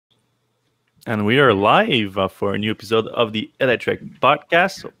And we are live for a new episode of the Electrek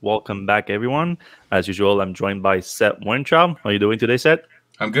Podcast. Welcome back, everyone. As usual, I'm joined by Seth Weintraub. How are you doing today, Seth?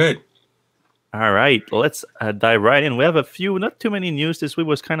 I'm good. All right, let's dive right in. We have a few, not too many news. This week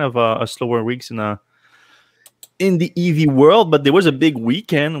was kind of a slower week in the EV world, but there was a big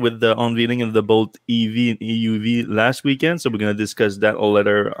weekend with the unveiling of the both EV and EUV last weekend. So we're going to discuss that all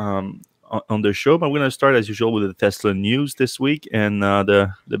later on the show. But we're going to start as usual with the Tesla news this week, and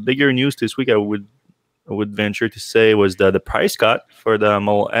the bigger news this week, I would venture to say, was the price cut for the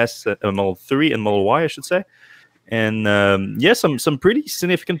Model S, Model 3, and Model Y, I should say. And yeah, some pretty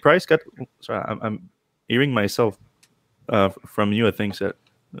significant price cut. Sorry, I'm hearing myself from you. I think that.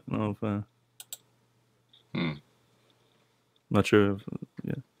 I don't know if, Hmm. not sure. If,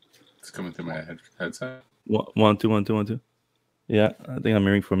 yeah. It's coming through my headset. One, two, one, two, one, two. Yeah, I think I'm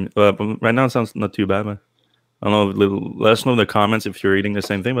hearing from you. But right now it sounds not too bad, man. I don't know. Let us know in the comments if you're reading the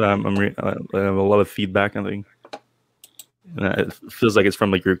same thing. But I have a lot of feedback. I think it feels like it's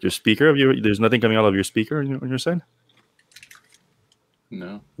from like your speaker. Of your, there's nothing coming out of your speaker on your side.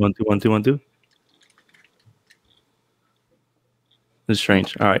 No. 1 2 1 2 1 2. It's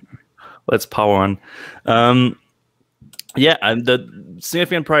strange. All right, let's power on. Yeah, and the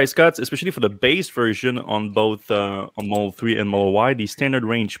significant price cuts, especially for the base version on both on Model 3 and Model Y. The standard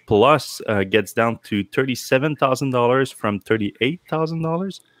range plus gets down to $37,000 from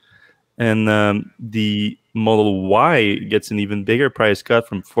 $38,000. And the Model Y gets an even bigger price cut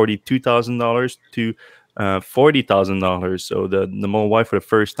from $42,000 to $40,000. So the Model Y for the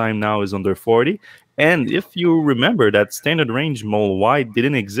first time now is under 40. And if you remember, that standard range Model Y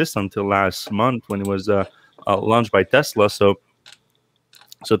didn't exist until last month when it was launched by Tesla. So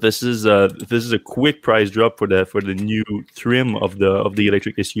this is a quick price drop for the new trim of the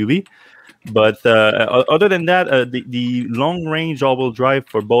electric SUV. But other than that, the long range all-wheel drive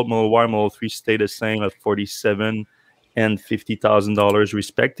for both Model Y and Model 3 stay the same at $47,000 and $50,000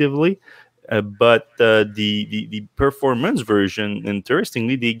 respectively. But the performance version,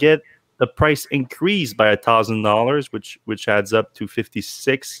 interestingly, they get a price increase by $1,000, which adds up to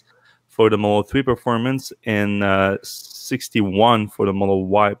 56 for the Model 3 performance and 61 for the Model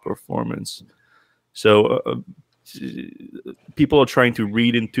Y performance. So people are trying to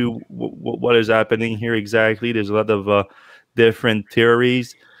read into what is happening here exactly. There's a lot of different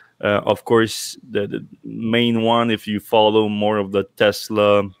theories. Of course, the main one, if you follow more of the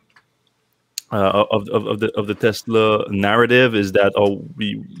Tesla of the Tesla narrative, is that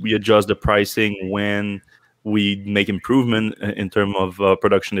we adjust the pricing when we make improvement in terms of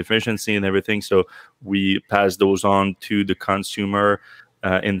production efficiency and everything. So we pass those on to the consumer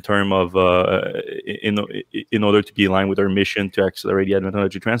in terms of in order to be aligned with our mission to accelerate the advent of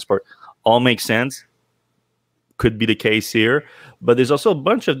energy transport. All makes sense. Could be the case here, but there's also a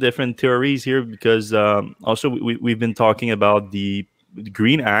bunch of different theories here because also we've been talking about the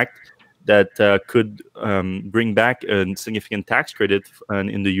Green Act that could bring back a significant tax credit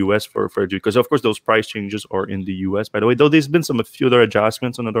in the U.S. for because of course those price changes are in the U.S. by the way, though there's been a few other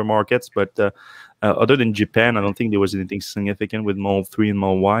adjustments on other markets, but other than Japan, I don't think there was anything significant with Model 3 and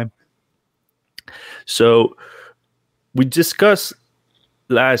Model Y. So we discussed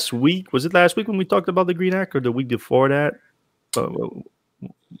last week. Was it last week when we talked about the Green Act, or the week before that?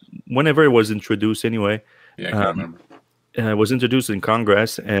 Whenever it was introduced, anyway. Yeah, I can't remember. It was introduced in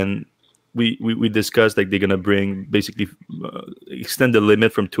Congress, and we discussed like they're gonna bring basically extend the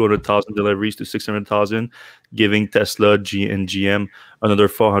limit from 200,000 deliveries to 600,000, giving Tesla, and GM another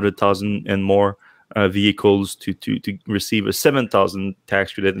 400,000 and more vehicles to receive a 7,000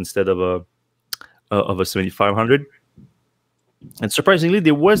 tax credit instead of a 7,500. And surprisingly,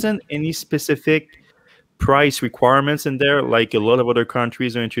 there wasn't any specific price requirements in there, like a lot of other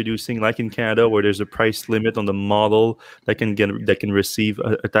countries are introducing, like in Canada, where there's a price limit on the model that can receive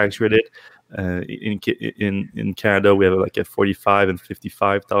a tax credit. In Canada, we have like a $45,000 and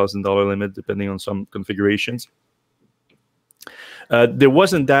 $55,000 limit, depending on some configurations. There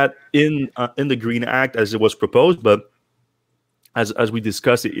wasn't that in the Green Act as it was proposed, but as we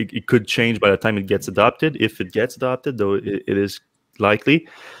discussed, it could change by the time it gets adopted, if it gets adopted, though it is likely.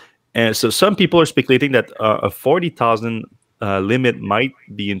 And so some people are speculating that a 40,000 limit might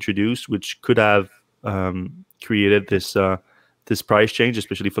be introduced, which could have created this price change,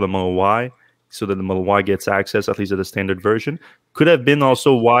 especially for the Model Y, so that the Model Y gets access, at least at the standard version. Could have been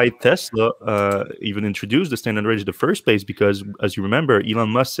also why Tesla even introduced the standard range in the first place, because, as you remember,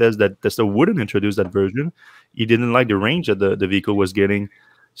 Elon Musk says that Tesla wouldn't introduce that version. He didn't like the range that the vehicle was getting.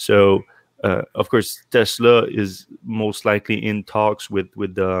 So, of course, Tesla is most likely in talks with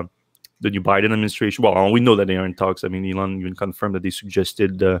the new Biden administration. Well, we know that they are in talks. I mean, Elon even confirmed that they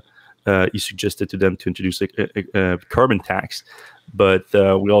suggested the he suggested to them to introduce a carbon tax. But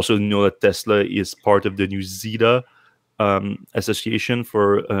we also know that Tesla is part of the new ZETA association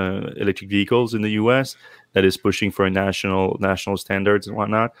for electric vehicles in the U.S. that is pushing for national standards and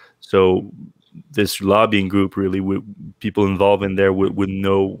whatnot. So this lobbying group really, people involved in there would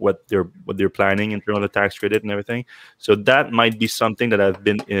know what they're planning in terms of the tax credit and everything. So that might be something that have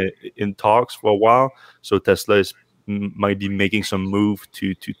been in talks for a while. So Tesla might be making some move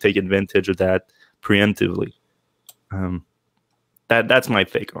to take advantage of that preemptively. That's my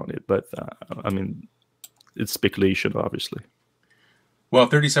take on it, but I mean, it's speculation, obviously. Well,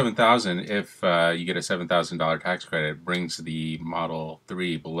 $37,000. If you get a $7,000 tax credit, brings the Model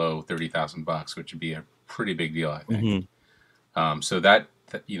 3 below $30,000, which would be a pretty big deal, I think. So that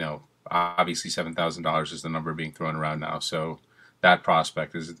obviously $7,000 is the number being thrown around now. So that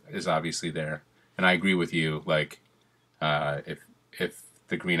prospect is obviously there. And I agree with you. Like, if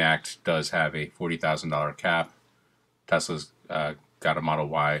the Green Act does have a $40,000 cap, Tesla's got a Model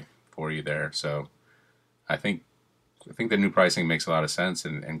Y for you there. So I think the new pricing makes a lot of sense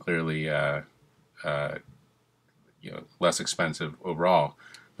and clearly less expensive overall.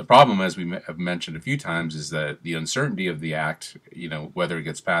 The problem, as we have mentioned a few times, is that the uncertainty of the act, whether it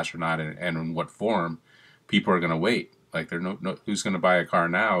gets passed or not, and in what form, people are going to wait. Like, who's going to buy a car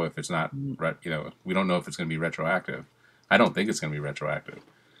now if it's not, we don't know if it's going to be retroactive. I don't think it's going to be retroactive.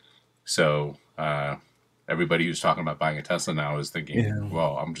 So everybody who's talking about buying a Tesla now is thinking,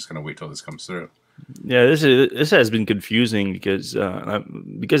 well, I'm just going to wait till this comes through. Yeah, this has been confusing because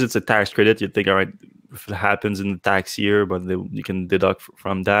it's a tax credit. You think, all right, if it happens in the tax year, but you can deduct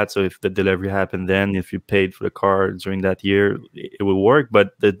from that. So if the delivery happened then, if you paid for the car during that year, it will work.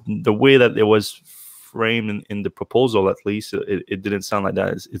 But the way that it was framed in the proposal, at least, it didn't sound like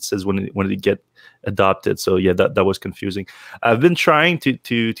that. It says when it get adopted. So yeah, that was confusing. I've been trying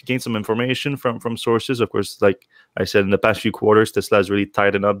to gain some information from sources. Of course, like I said, in the past few quarters, Tesla has really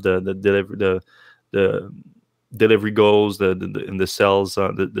tightened up the delivery goals, in the sales,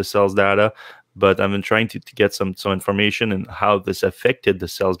 the sales data. But I've been trying to get some information and how this affected the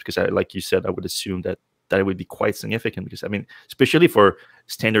sales, because like you said, I would assume that it would be quite significant, because I mean, especially for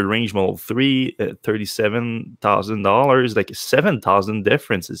standard range Model 3, $37,000, like $7,000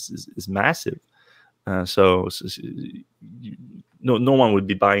 difference is massive. So no one would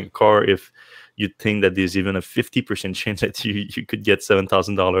be buying a car if you think that there's even a 50% chance that you could get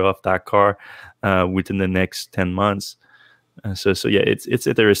 $7,000 off that car within the next 10 months. So yeah, it's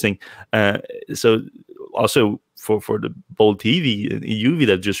interesting. So also for the Bolt EV and EUV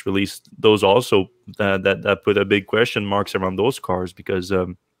that just released, those also that put a big question marks around those cars, because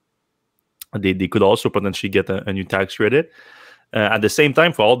they could also potentially get a new tax credit. At the same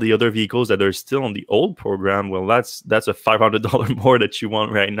time, for all the other vehicles that are still on the old program, well, that's a $500 more that you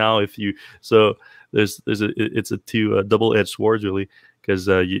want right now. It's a double-edged sword, really, because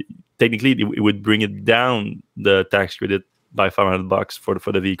technically it would bring it down, the tax credit, by $500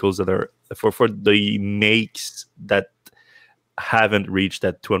 for the vehicles that are for the makes that haven't reached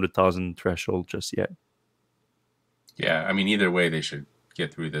that 200,000 threshold just yet. Yeah, I mean, either way, they should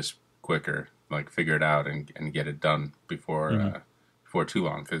get through this quicker, like figure it out and get it done before too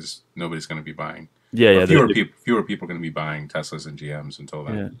long, because nobody's going to be buying. Fewer people are going to be buying Teslas and GMs until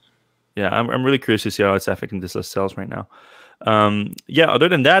then. Yeah, I'm really curious to see how it's affecting Tesla sales right now. Other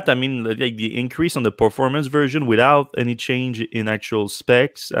than that, I mean, like the increase on the performance version without any change in actual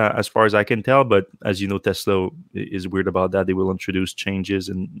specs, as far as I can tell. But as you know, Tesla is weird about that. They will introduce changes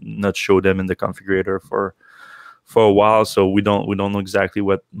and not show them in the configurator for a while. So we don't know exactly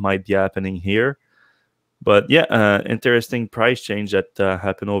what might be happening here. But yeah, interesting price change that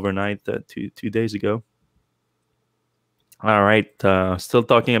happened overnight 2 days ago. All right, still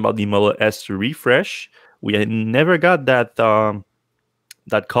talking about the Model S refresh. We had never got that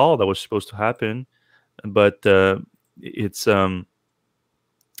that call that was supposed to happen, but it's so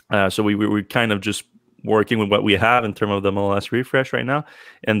we're kind of just working with what we have in terms of the Model S refresh right now.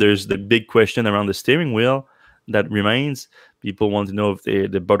 And there's the big question around the steering wheel that remains. People want to know if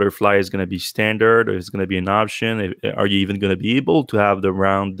the butterfly is going to be standard or it's going to be an option. Are you even going to be able to have the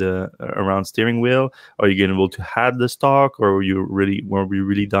round steering wheel? Are you going to be able to have the stock, or were we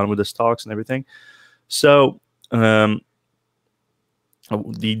really done with the stocks and everything? So the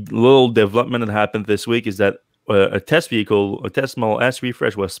little development that happened this week is that a test Model S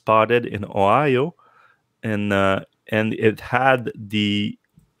refresh was spotted in Ohio, and it had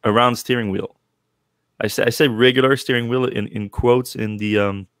a round steering wheel. I say regular steering wheel in quotes in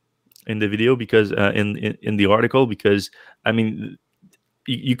the video, because in the article, because I mean,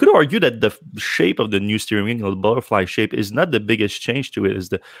 you could argue that the shape of the new steering wheel, the butterfly shape, is not the biggest change to it. Is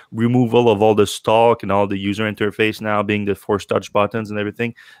the removal of all the stock and all the user interface now being the force touch buttons and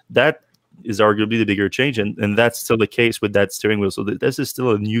everything. That is arguably the bigger change, and that's still the case with that steering wheel. So this is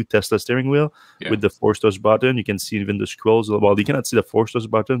still a new Tesla steering wheel with the force touch button. You can see even the scrolls. Well, you cannot see the force touch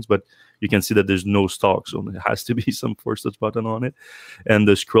buttons, but you can see that there's no stock, so there has to be some force touch button on it, and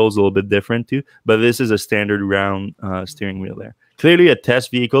the scroll's a little bit different too. But this is a standard round steering wheel there. Clearly a test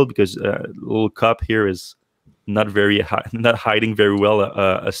vehicle, because little cup here is not not hiding very well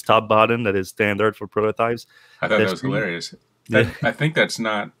a stop button that is standard for prototypes. I thought that was hilarious. I think that's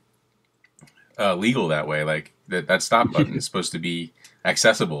not legal that way. Like that stop button is supposed to be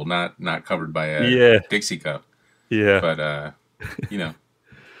accessible, not covered by a Dixie cup. Yeah, but you know,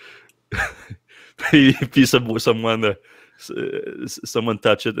 someone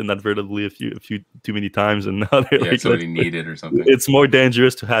touch it inadvertently a few too many times, and now they're like, somebody need it or something. It's more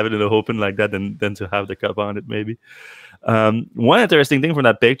dangerous to have it in the open like that than to have the cup on it, maybe. One interesting thing from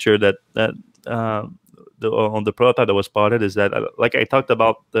that picture that on the prototype that was spotted is that, like I talked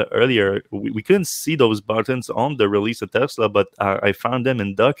about earlier, we couldn't see those buttons on the release of Tesla, but I found them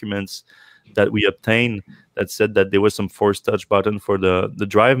in documents that we obtained that said that there was some force touch button for the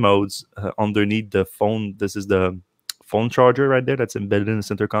drive modes underneath the phone. This is the phone charger right there that's embedded in the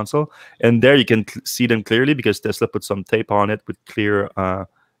center console, and there you can see them clearly because Tesla put some tape on it with clear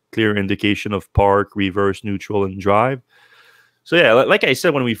indication of park, reverse, neutral, and drive. So yeah, like I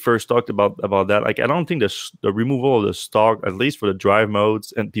said when we first talked about that, like I don't think the removal of the stock, at least for the drive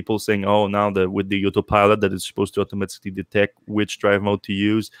modes, and people saying, oh, now with the autopilot that is supposed to automatically detect which drive mode to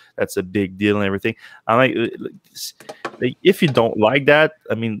use, that's a big deal and everything. I'm like if you don't like that,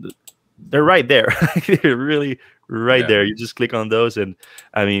 I mean, they're right there. They're really right there. You just click on those, and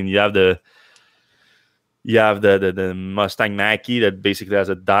I mean, you have the Mustang Mach-E that basically has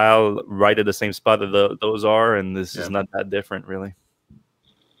a dial right at the same spot that those are, and this is not that different, really.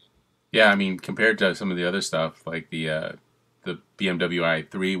 Yeah, I mean, compared to some of the other stuff, like the BMW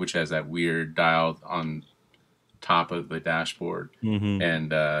i3, which has that weird dial on top of the dashboard,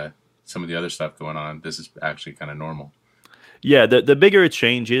 and some of the other stuff going on, this is actually kind of normal. Yeah, the bigger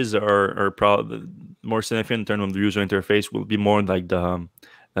changes are probably more significant in terms of the user interface. Will be more like the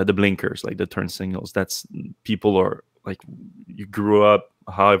blinkers, like the turn signals. That's people are like, you grew up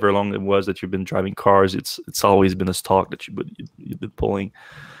however long it was that you've been driving cars. It's always been a stock that you've been pulling.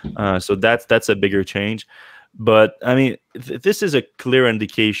 So that's a bigger change. But I mean, this is a clear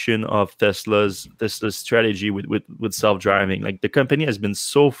indication of Tesla's strategy with self-driving. Like the company has been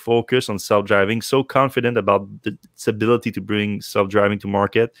so focused on self-driving, so confident about its ability to bring self-driving to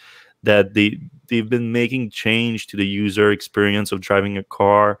market, that they've been making change to the user experience of driving a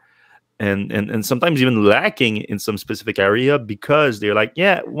car, and sometimes even lacking in some specific area, because they're like,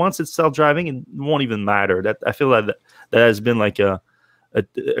 yeah, once it's self-driving, it won't even matter. That I feel like that has been like a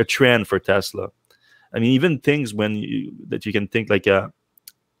trend for Tesla. I mean, even things that you can think like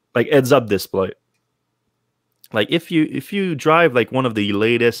heads-up display. Like if you drive like one of the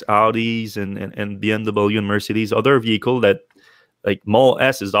latest Audis and BMW and Mercedes, other vehicle that like Model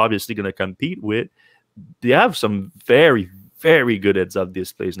S is obviously going to compete with, they have some very, very good heads-up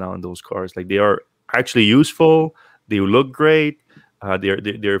displays now in those cars. Like they are actually useful. They look great.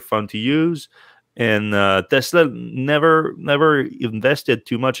 They're fun to use. And Tesla never invested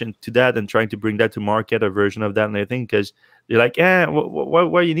too much into that and trying to bring that to market, a version of that and everything, because they're like,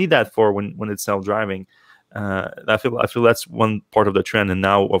 what you need that for when it's self-driving? I feel that's one part of the trend. And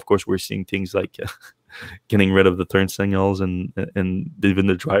now, of course, we're seeing things like getting rid of the turn signals and even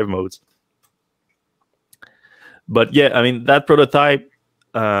the drive modes. But yeah, I mean, that prototype.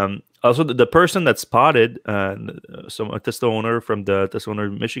 Also, the person that spotted a Tesla owner from the Tesla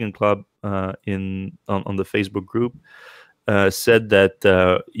Owner Michigan Club on the Facebook group said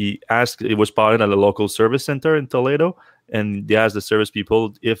that he asked, it was spotted at a local service center in Toledo, and they asked the service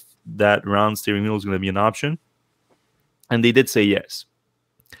people if that round steering wheel is going to be an option, and they did say yes.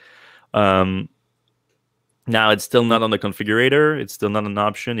 Now it's still not on the configurator. It's still not an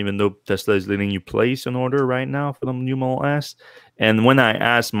option, even though Tesla is letting you place an order right now for the new Model S. And when I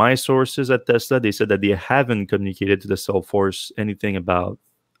asked my sources at Tesla, they said that they haven't communicated to the sales force anything about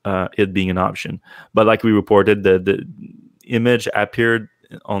it being an option. But like we reported, the image appeared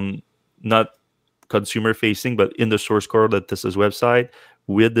on not consumer facing, but in the source code at Tesla's website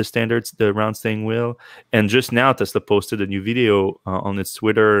with the round steering wheel. And just now, Tesla posted a new video on its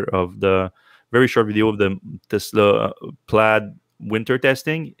Twitter of the very short video of the Tesla Plaid winter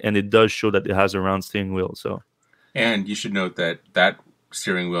testing, and it does show that it has a round steering wheel. So, and you should note that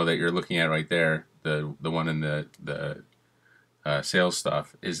steering wheel that you're looking at right there, the one in the sales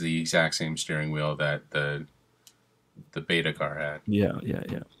stuff is the exact same steering wheel that the beta car had. Yeah.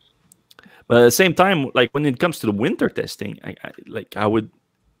 But at the same time, like when it comes to the winter testing, I would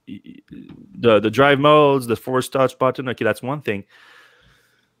the drive modes, the force touch button. Okay, that's one thing.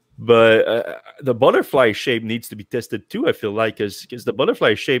 But the butterfly shape needs to be tested too. I feel like because the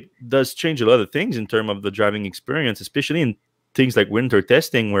butterfly shape does change a lot of things in terms of the driving experience, especially in things like winter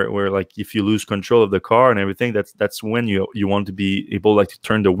testing, where like if you lose control of the car and everything, that's when you want to be able like to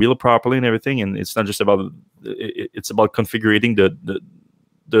turn the wheel properly and everything. And it's not just about it's about configuring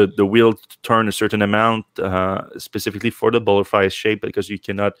the wheel to turn a certain amount specifically for the butterfly shape, because you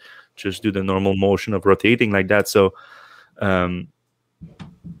cannot just do the normal motion of rotating like that. So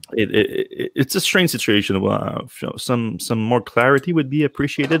it's a strange situation. Some more clarity would be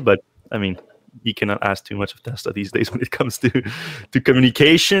appreciated, but I mean, you cannot ask too much of Tesla these days when it comes to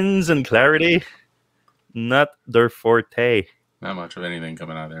communications and clarity. Not their forte. Not much of anything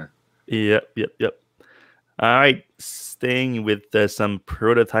coming out there. Yep. All right, staying with some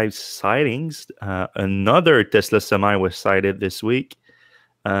prototype sightings. Another Tesla Semi was sighted this week.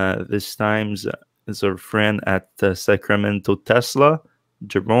 This time's is our friend at Sacramento Tesla.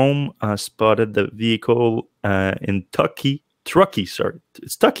 Jerome spotted the vehicle in Truckee. Sorry,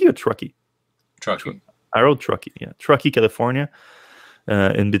 it's Truckee or Truckee? Truckee. I wrote Truckee. Yeah, Truckee, California,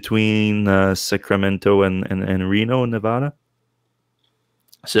 in between Sacramento and Reno, Nevada.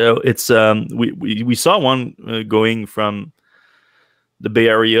 So it's we saw one going from the Bay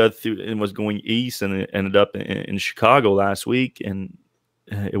Area through and was going east, and it ended up in Chicago last week, and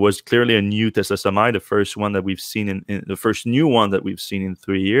it was clearly a new Tesla Semi, the first one that we've seen in the first new one that we've seen in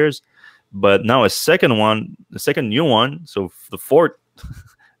 3 years. But now the second new one, so the fourth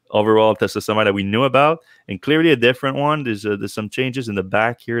overall Tesla Semi that we knew about, and clearly a different one. There's some changes in the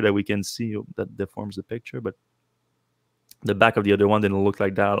back here that we can see that deforms the picture, but the back of the other one didn't look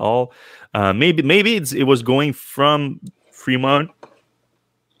like that at all. Maybe it was going from Fremont.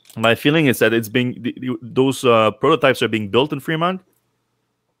 My feeling is that it's being those prototypes are being built in Fremont,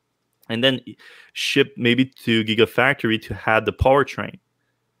 and then shipped maybe to Gigafactory to have the powertrain,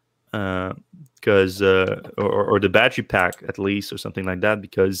 because or the battery pack at least, or something like that,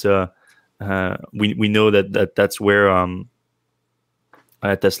 because we know that's where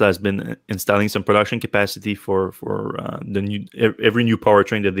Tesla has been installing some production capacity for every new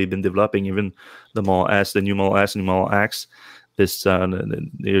powertrain that they've been developing, even the Model S, the new Model S and Model X. They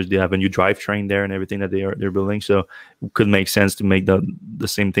have a new drivetrain there and everything that they're building, so it could make sense to make the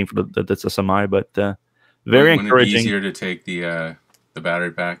same thing for the Tesla Semi. But very encouraging. Wouldn't it be easier to take the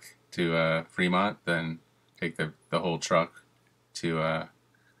battery pack to Fremont than take the whole truck to?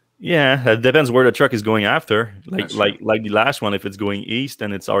 Yeah, it depends where the truck is going after. Like the last one, if it's going east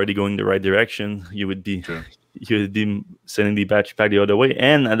and it's already going the right direction, you would be sending the battery pack the other way.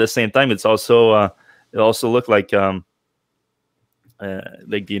 And at the same time, it's also it also looked like they're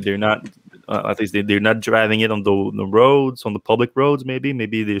not at least they're not driving it on the roads, on the public roads. Maybe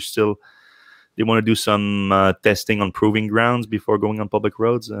they want to do some testing on proving grounds before going on public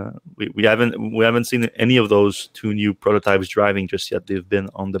roads. We haven't seen any of those two new prototypes driving just yet. They've been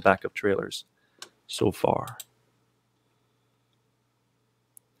on the back of trailers so far.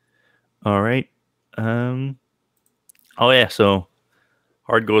 All right. Oh yeah. So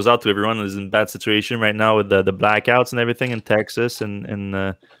heart goes out to everyone who's in bad situation right now with the blackouts and everything in Texas, and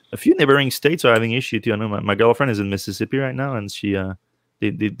a few neighboring states are having issue too. I know my girlfriend is in Mississippi right now, and she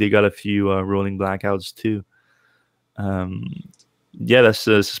they got a few rolling blackouts too. Yeah,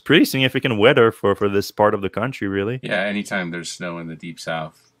 that's pretty significant weather for this part of the country, really. Yeah, anytime there's snow in the deep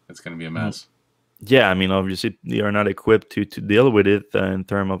south, it's going to be a mess. Yeah, I mean, obviously they are not equipped to deal with it in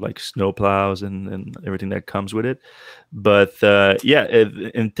terms of like snow plows and everything that comes with it. But yeah,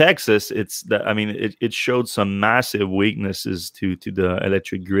 in Texas, it showed some massive weaknesses to the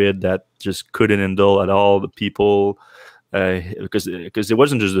electric grid that just couldn't handle at all the people. Because it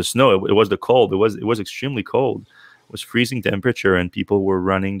wasn't just the snow, it was the cold. It was extremely cold. It was freezing temperature, and people were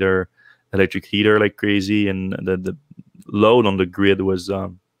running their electric heater like crazy, and the load on the grid was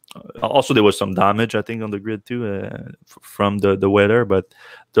also, there was some damage, I think, on the grid too from the weather, but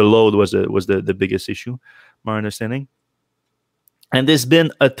the load was the biggest issue, my understanding. And there's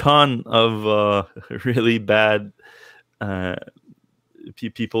been a ton of really bad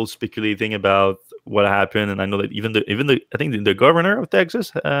people speculating about what happened, and I know that even I think the governor of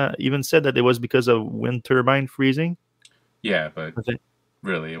Texas even said that it was because of wind turbine freezing. Yeah, but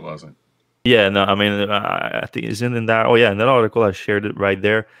really it wasn't. Yeah, no, I mean, I think isn't in that. Oh yeah, in that article I shared it right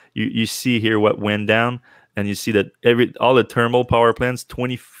there. You see here what went down, and you see that all the thermal power plants,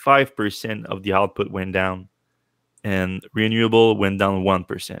 25% of the output went down. and renewable went down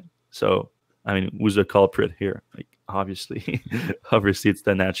 1%. So, I mean, who's the culprit here? Like, obviously, obviously, it's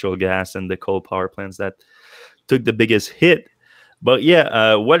the natural gas and the coal power plants that took the biggest hit. But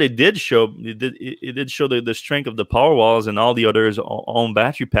yeah, what it did show, it did show the strength of the Powerwalls and all the others own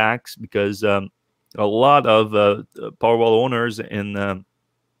battery packs, because a lot of Powerwall owners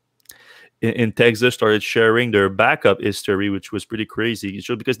in Texas started sharing their backup history, which was pretty crazy.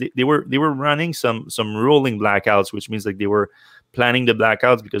 So because they were running some rolling blackouts, which means like they were planning the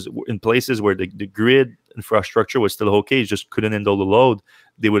blackouts, because in places where the grid infrastructure was still okay, it just couldn't handle the load,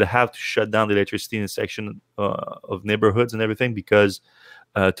 they would have to shut down the electricity in a section of neighborhoods and everything, because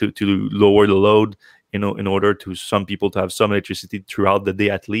to lower the load, in order to some people to have some electricity throughout the day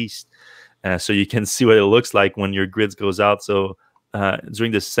at least. So you can see what it looks like when your grids goes out. So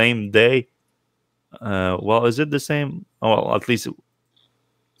during the same day, well, is it the same? Oh, well, at least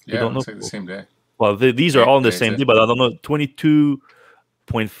we don't know. It's like the same day. Well, these are all on the same day, but I don't know.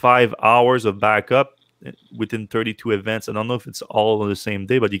 22.5 hours of backup within 32 events. I don't know if it's all on the same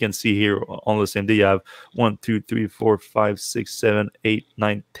day, but you can see here on the same day you have 1, 2, 3, 4, 5, 6, 7, 8,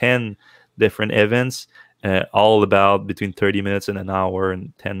 9, 10 different events, all about between 30 minutes and an hour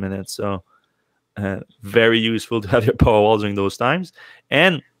and 10 minutes. So very useful to have your power walls during those times.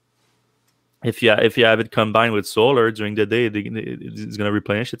 And if you have it combined with solar during the day, it's going to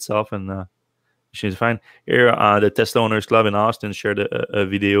replenish itself, and she's fine. Here, the Tesla Owners Club in Austin shared a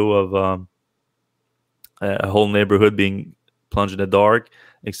video of a whole neighborhood being plunged in the dark,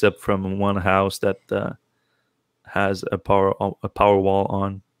 except from one house that has a power wall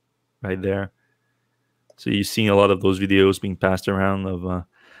on right there. So you're seeing a lot of those videos being passed around of.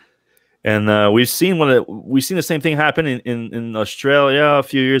 And we've seen the same thing happen in Australia a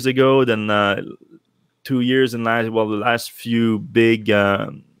few years ago. Then 2 years in the last few big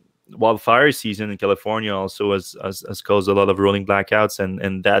wildfire season in California also has caused a lot of rolling blackouts,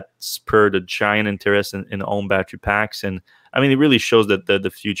 and that spurred a giant interest in home battery packs. And I mean, it really shows that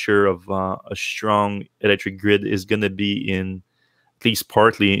the future of a strong electric grid is going to be in, at least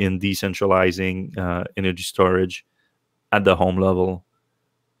partly, in decentralizing energy storage at the home level.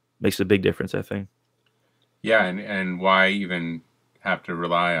 Makes a big difference, I think. Yeah, and why even have to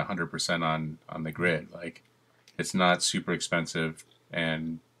rely 100% on the grid? Like, it's not super expensive,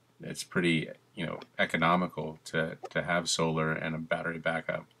 and it's pretty economical to have solar and a battery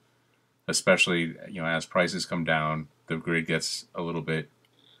backup. Especially as prices come down, the grid gets a little bit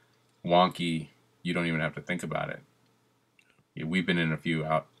wonky. You don't even have to think about it. We've been in a few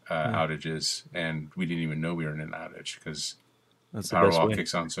outages, and we didn't even know we were in an outage because the Powerwall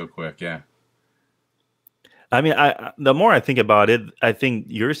kicks on so quick. Yeah. I mean, the more I think about it, I think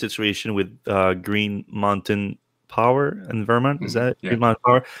your situation with Green Mountain Power in Vermont, is that Green Mountain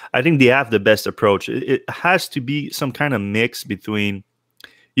Power? I think they have the best approach. It has to be some kind of mix between,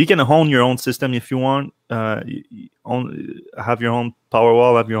 you can own your own system if you want, have your own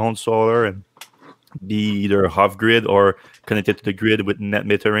Powerwall, have your own solar, and be either off grid or connected to the grid with net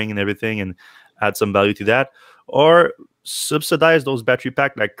metering and everything, and add some value to that, or subsidize those battery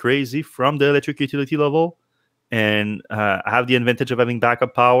packs like crazy from the electric utility level, and have the advantage of having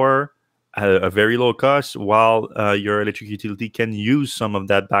backup power at a very low cost, while your electric utility can use some of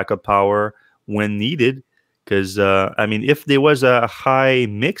that backup power when needed. Because I mean, if there was a high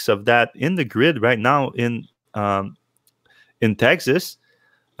mix of that in the grid right now in Texas,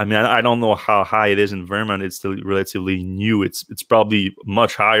 I mean, I don't know how high it is in Vermont. It's still relatively new. It's probably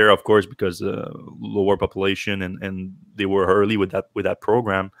much higher, of course, because lower population, and they were early with that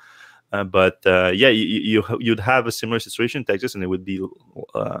program. But yeah, you'd have a similar situation in Texas, and it would be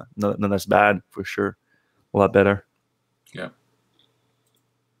not as bad, for sure. A lot better. Yeah.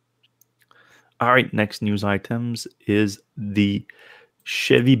 All right, next news items is the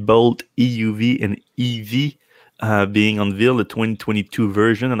Chevy Bolt EUV and EV being unveiled, the 2022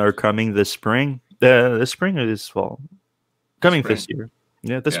 version, and are coming this spring. The spring or this fall? Coming this year.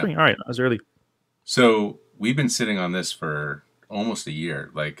 Yeah, this spring. All right, that's early. So we've been sitting on this for almost a year.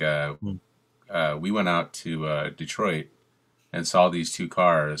 Like we went out to Detroit and saw these two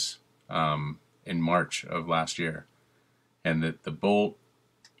cars in March of last year, and the Bolt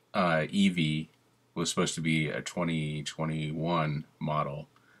EV was supposed to be a 2021 model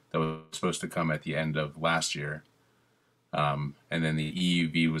that was supposed to come at the end of last year. And then the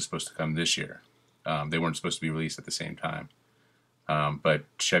EUV was supposed to come this year. They weren't supposed to be released at the same time. But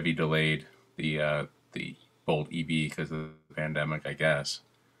Chevy delayed the Bolt EV because of the pandemic, I guess.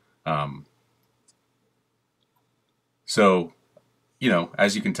 So,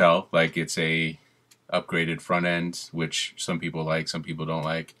 as you can tell, like, it's a upgraded front end, which some people like, some people don't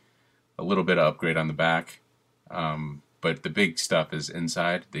like. A little bit of upgrade on the back. But the big stuff is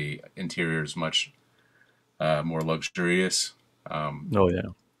inside. The interior is much more luxurious. Oh yeah,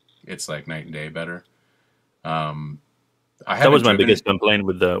 It's like night and day better. I that was haven't my driven biggest it. complaint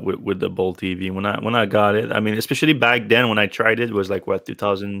with the Bolt EV when I got it. I mean, especially back then when I tried it, was like what,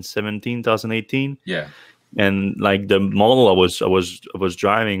 2017, 2018. Yeah, And like the model I was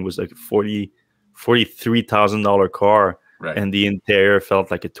driving was like $43,000 car, right. and the interior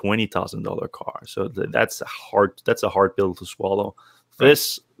felt like a $20,000 car. So that's a hard pill to swallow. Right.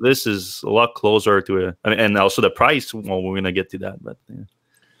 This is a lot closer to a, I mean, and also the price. Well, we're gonna get to that, but yeah.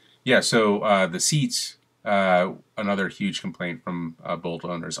 Yeah. So the seats, another huge complaint from Bolt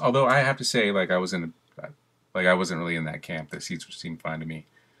owners. Although I have to say, like I wasn't really in that camp. The seats seemed fine to me.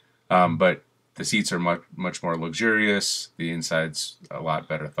 But the seats are much more luxurious. The inside's a lot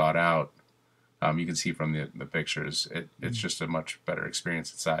better thought out. You can see from the pictures, it's just a much better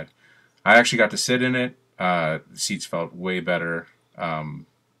experience inside. I actually got to sit in it. The seats felt way better.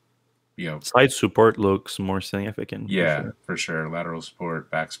 You know, Side support looks more significant for yeah, sure. for sure. Lateral support,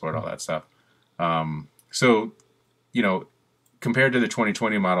 back support, all that stuff. So, you know, compared to the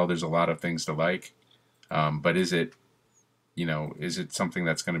 2020 model, there's a lot of things to like. But is it something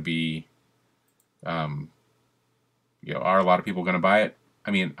that's going to be, are a lot of people going to buy it?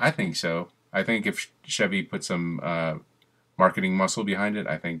 I mean, I think so. I think if Chevy put some marketing muscle behind it,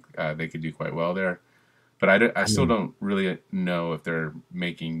 I think they could do quite well there. But I I still mean, don't really know if they're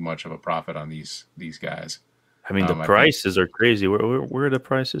making much of a profit on these guys. the I think prices are crazy. Where are the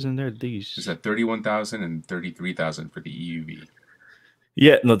prices in there? it's These. at 31,000 and 33,000 for the EUV.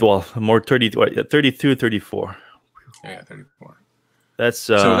 Yeah, not well, more 30, what, yeah, 32, 34. Yeah, 34. That's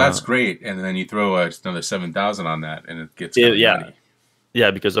So that's great, and then you throw another 7,000 on that, and it gets kind of yeah, nutty.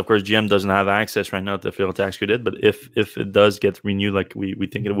 yeah, because of course GM doesn't have access right now to fuel tax credit, but if it does get renewed like we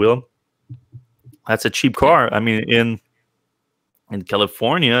think it will, that's a cheap Yeah, car. I mean, in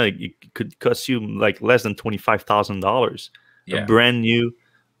California, it could cost you like less than $25,000, a yeah, brand new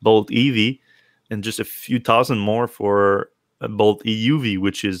Bolt EV, and just a few thousand more for a Bolt EUV,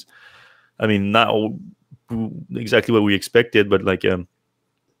 which is, I mean, not exactly what we expected, but like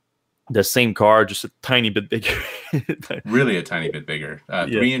the same car, just a tiny bit bigger. really a tiny bit bigger. Yeah.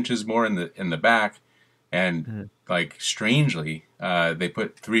 3 inches more in the back, and Mhm. like strangely, they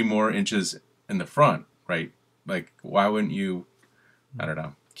put 3 more inches in the front. Right? Like, why wouldn't you? I don't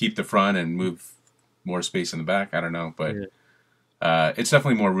know. Keep the front and move more space in the back. I don't know, but it's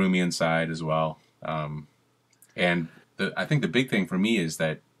definitely more roomy inside as well. And I think the big thing for me is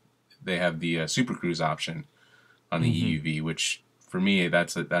that they have the Super Cruise option on the Mhm. EUV, which for me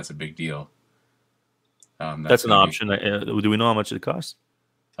that's a big deal. That's That's an going to be. option. Do we know how much it costs?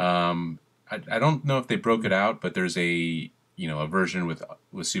 I don't know if they broke it out, but there's a version with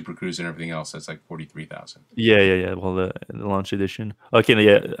Super Cruise and everything else that's like 43,000. Yeah. Well, the launch edition. Okay,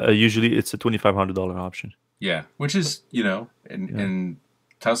 yeah. Usually it's a $2,500 option. Yeah, which is Yeah. in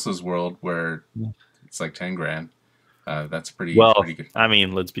Tesla's world where Yeah. it's like 10 grand. That's pretty Well, good. I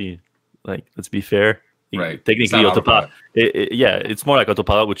mean, let's be fair. Right. It's Technically, not autopilot. autopilot. Yeah, it's more like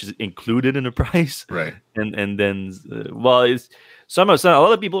autopilot, which is included in the price. Right. And then, well, it's some a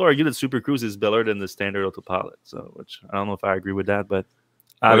lot of people argue that Super Cruise is better than the standard autopilot. So, which I don't know if I agree with that, but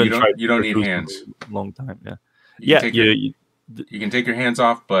I Well, haven't tried you don't Super need Cruise hands. for a long time. Yeah, You can yeah. take you can take your hands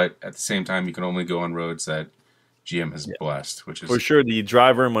off, but at the same time, you can only go on roads that GM has blessed, which For is sure, the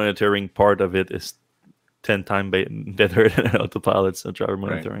driver monitoring part of it is 10 times better than autopilot. So driver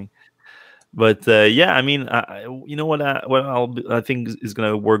right. monitoring. But yeah, I mean, you know what? I think is going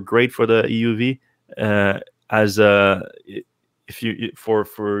to work great for the EUV as if you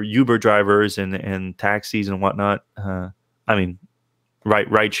for Uber drivers and taxis and whatnot. I mean,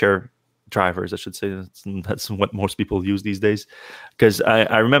 rideshare drivers, I should say. That's what most people use these days. Because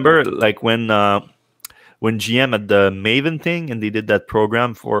I remember like when GM had the Maven thing and they did that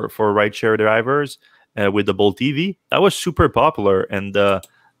program for rideshare drivers with the Bolt EV, that was super popular and.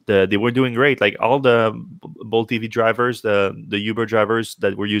 They were doing great. Like all the Bolt TV drivers, the Uber drivers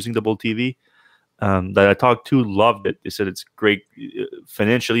that were using the Bolt TV that I talked to loved it. They said it's great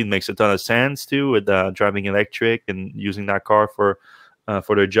financially. It makes a ton of sense too with driving electric and using that car for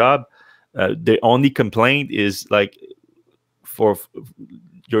their job. The only complaint is like for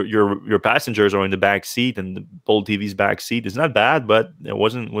your passengers are in the back seat, and the Bolt TV's back seat is not bad, but it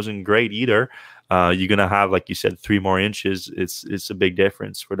wasn't great either. You're gonna have, like you said, 3 more inches. It's a big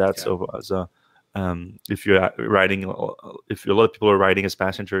difference for that. Yeah. So as a if you're riding, if a lot of people are riding as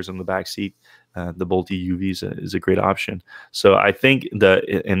passengers in the back seat, the Bolt EUV is a great option. So I think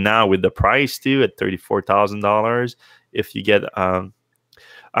and now with the price too at $34,000, if you get,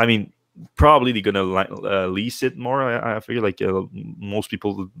 I mean, probably they're gonna lease it more. I feel like most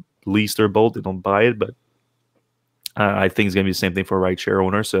people lease their Bolt; they don't buy it. But I think it's gonna be the same thing for rideshare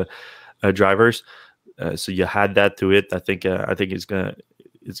owners, drivers. So you had that to it. I think it's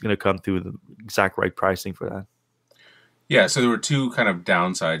gonna come to the exact right pricing for that. Yeah, so there were two kind of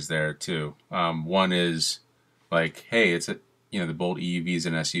downsides there too. One is like, hey, it's the Bolt EUV is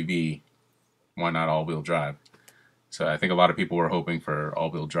an SUV. Why not all-wheel drive? So I think a lot of people were hoping for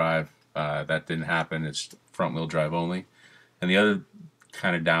all-wheel drive. That didn't happen. It's front-wheel drive only. And the other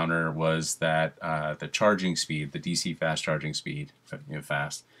kind of downer was that the charging speed, the DC fast charging speed,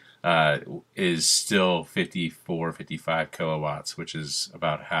 fast, is still 54, 55 kilowatts, which is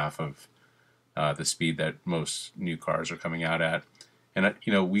about half of the speed that most new cars are coming out at. And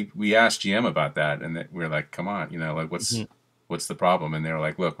we asked GM about that, and we were like, "Come on, like what's the problem?" And they were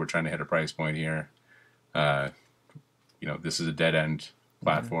like, "Look, we're trying to hit a price point here. This is a dead end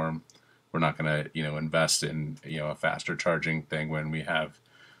platform. We're not going to invest in a faster charging thing when we have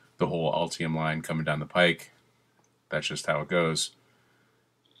the whole Ultium line coming down the pike. That's just how it goes."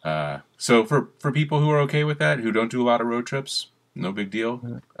 So for people who are okay with that, who don't do a lot of road trips, no big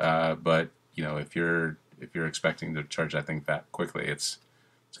deal. But if you're expecting to charge that thing quickly, it's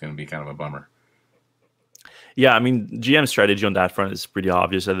going to be kind of a bummer. Yeah, I mean, GM's strategy on that front is pretty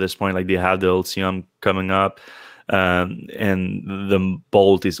obvious at this point. Like, they have the Ultium coming up, and the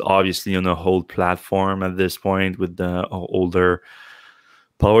Bolt is obviously on a whole platform at this point with the older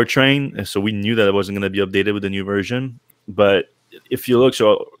powertrain. So we knew that it wasn't going to be updated with the new version. But if you look,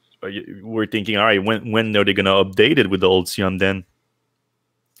 so we're thinking, all right, when are they going to update it with the Ultium? Then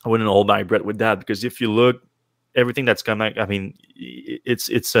I wouldn't hold my breath with that, because if you look, everything that's coming, I mean,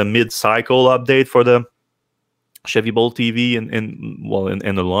 it's a mid-cycle update for the Chevy Bolt EV and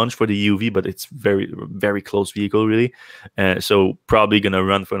the launch for the EUV, but it's very, very close vehicle, really. So probably gonna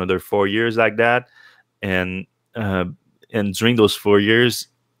run for another 4 years like that, and during those 4 years,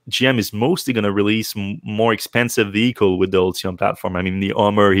 GM is mostly gonna release more expensive vehicle with the Ultium platform. I mean, the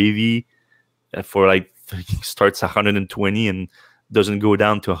Hummer EV for like starts 120 and doesn't go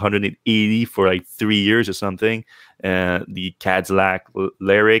down to 180 for like 3 years or something. The Cadillac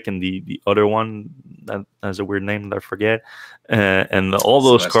Lyric and the other one that has a weird name that I forget, and all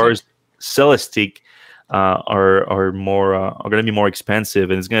those cars, Celestiq, are going to be more expensive,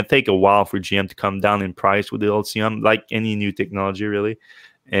 and it's going to take a while for GM to come down in price with the Ultium, like any new technology, really.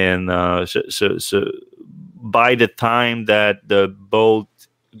 And so by the time that the Bolt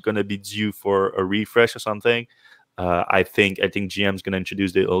going to be due for a refresh or something, I think GM's going to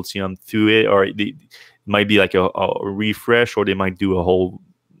introduce the Ultium to it, or it might be like a refresh, or they might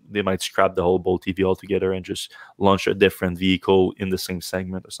scrap the whole Bolt EV altogether and just launch a different vehicle in the same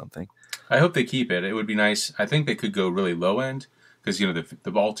segment or something. I hope they keep it. It would be nice. I think they could go really low end, because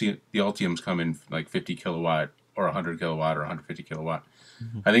the Ultiums come in like 50 kilowatt or 100 kilowatt or 150 kilowatt.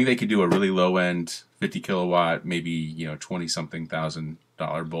 I think they could do a really low end 50 kilowatt, maybe 20 something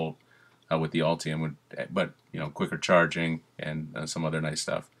 $1,000 Bolt with the Ultium, but quicker charging and some other nice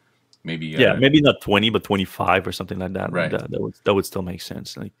stuff. Maybe maybe not 20, but 25 or something like that. Right. That would still make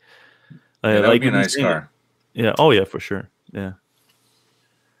sense. Like, that would be a nice car. Yeah. Oh yeah, for sure. Yeah.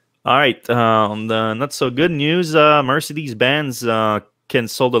 All right. On the not so good news, Mercedes-Benz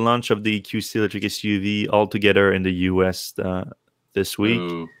canceled the launch of the QC electric SUV altogether in the US this week.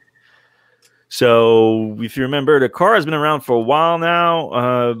 Ooh. So if you remember, the car has been around for a while now.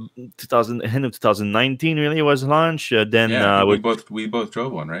 End of 2019 really was launched. Then we both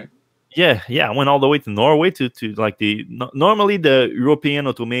drove one, right? Yeah. I went all the way to Norway to like normally the European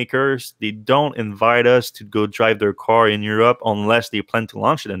automakers, they don't invite us to go drive their car in Europe unless they plan to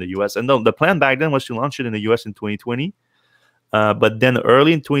launch it in the US. And the plan back then was to launch it in the US in 2020. But then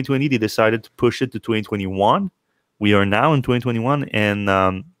early in 2020, they decided to push it to 2021. We are now in 2021, and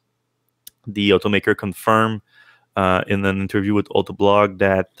the automaker confirmed in an interview with Autoblog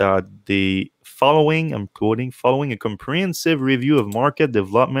that I'm quoting, following a comprehensive review of market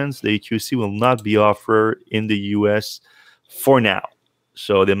developments, the EQC will not be offered in the US for now.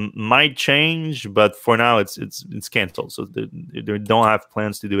 So they might change, but for now it's canceled. So they don't have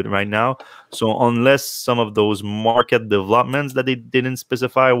plans to do it right now. So unless some of those market developments that they didn't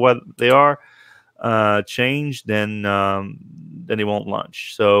specify what they are change, then they won't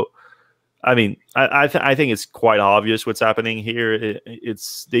launch. So I mean, I think it's quite obvious what's happening here.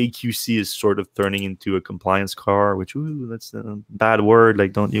 It's the EQC is sort of turning into a compliance car, which that's a bad word.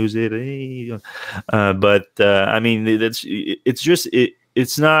 Like, don't use it. But I mean, it's just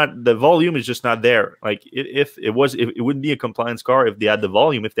it's not, the volume is just not there. Like if it was, if it wouldn't be a compliance car if they had the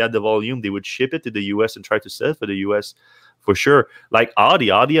volume. If they had the volume, they would ship it to the US and try to sell it for the US for sure. Like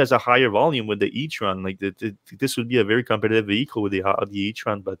Audi has a higher volume with the e-tron. Like this would be a very competitive vehicle with the Audi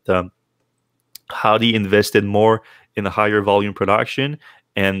e-tron, but Audi invested more in a higher volume production,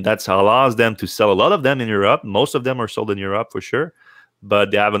 and that's allows them to sell a lot of them in Europe. Most of them are sold in Europe for sure,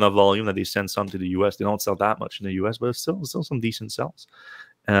 but they have enough volume that they send some to the US. They don't sell that much in the US, but it's still some decent sales.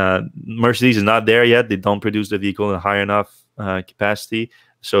 Mercedes is not there yet. They don't produce the vehicle in a high enough capacity,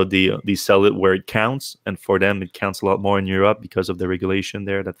 so they sell it where it counts, and for them it counts a lot more in Europe because of the regulation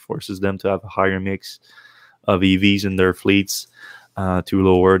there that forces them to have a higher mix of EVs in their fleets to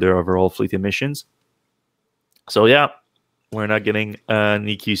lower their overall fleet emissions. So yeah, we're not getting an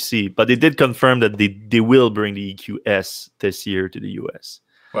EQC, but they did confirm that they will bring the EQS this year to the US.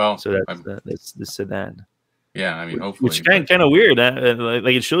 Well, so that's the sedan. Yeah, I mean, hopefully. Which kind of weird.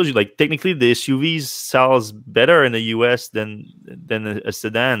 Like it shows you, like technically the SUVs sells better in the US than a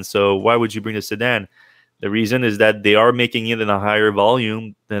sedan. So why would you bring a sedan? The reason is that they are making it in a higher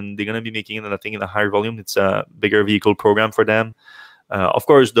volume. Then they're going to be making it, I think, in a higher volume. It's a bigger vehicle program for them. Of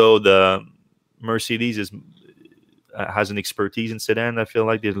course, though, the Mercedes has an expertise in sedan. I feel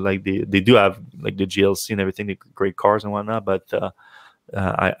like they do have like the GLC and everything, the great cars and whatnot. But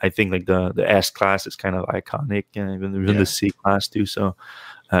I think like the S class is kind of iconic, and even the C class too. So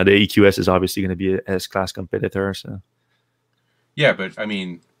the EQS is obviously going to be an S class competitor. So yeah, but I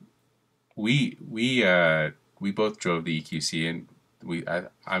mean, we both drove the EQC, and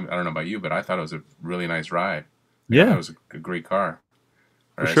I don't know about you, but I thought it was a really nice ride. Yeah, it was a great car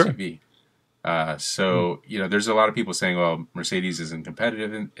or for SUV. So you know, there's a lot of people saying, well, Mercedes isn't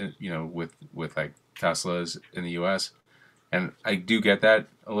competitive in with like Teslas in the US, and I do get that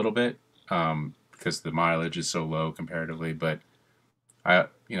a little bit because the mileage is so low comparatively. But I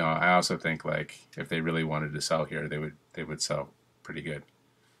also think like if they really wanted to sell here, they would sell pretty good.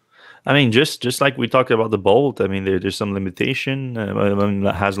 I mean, just like we talked about the Bolt. I mean, there's some limitation. I mean,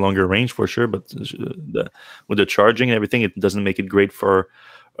 that has longer range for sure, but with the charging and everything, it doesn't make it great for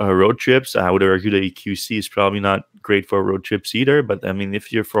road trips. I would argue the EQC is probably not great for road trips either. But I mean,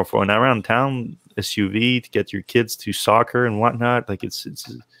 if you're for an around town SUV to get your kids to soccer and whatnot, like it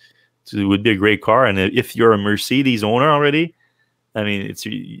would be a great car. And if you're a Mercedes owner already, I mean, it's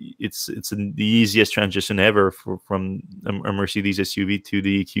the easiest transition ever from a Mercedes SUV to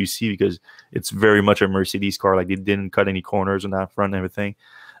the EQC, because it's very much a Mercedes car. Like, they didn't cut any corners on that front and everything,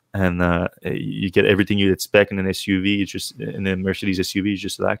 and you get everything you'd expect in an SUV. It's just in a Mercedes SUV, it's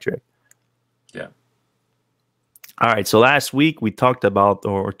just electric. Yeah. All right. So last week we talked about,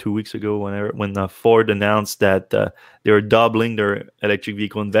 or 2 weeks ago, when Ford announced that they were doubling their electric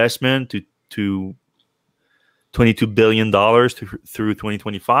vehicle investment to $22 billion through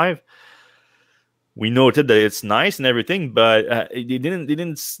 2025. We noted that it's nice and everything, but they didn't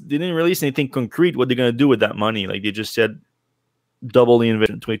release anything concrete what they're going to do with that money. Like, they just said double the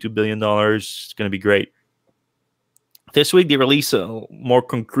investment, $22 billion. It's going to be great. This week they release more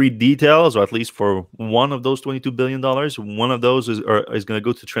concrete details, or at least for one of those $22 billion. One of those is going to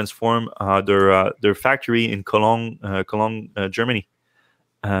go to transform their factory in Cologne, Germany.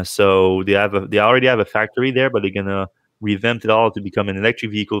 So they already have a factory there, but they're gonna revamp it all to become an electric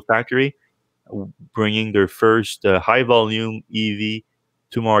vehicle factory, bringing their first high volume EV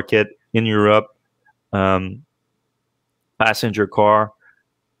to market in Europe, passenger car,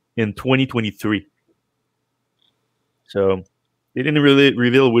 in 2023. So they didn't really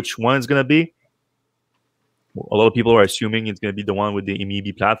reveal which one it's gonna be. A lot of people are assuming it's gonna be the one with the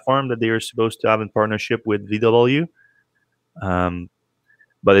EUV platform that they are supposed to have in partnership with VW.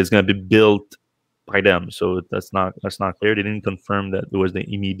 But it's going to be built by them, so that's not clear. They didn't confirm that there was the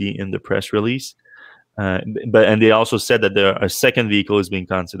EMB in the press release, and they also said that a second vehicle is being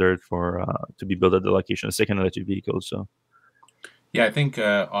considered to be built at the location, a second electric vehicle. So, yeah, I think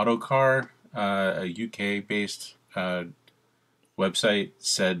Autocar, a UK-based website,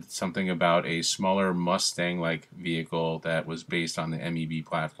 said something about a smaller Mustang-like vehicle that was based on the MEB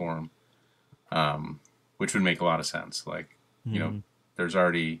platform, which would make a lot of sense. Like, you know. There's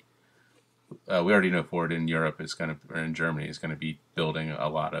already, we already know Ford in Europe or in Germany is going to be building a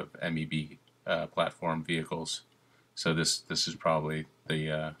lot of MEB platform vehicles. So this is probably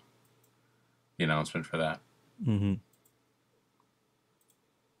the announcement for that. Mm-hmm.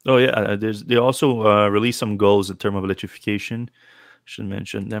 Oh yeah, they also released some goals in terms of electrification. Should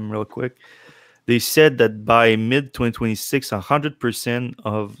mention them real quick. They said that by mid-2026, 100%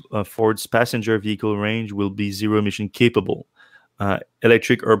 of Ford's passenger vehicle range will be zero emission capable.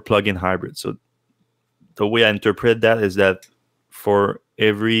 Electric or plug-in hybrid. So the way I interpret that is that for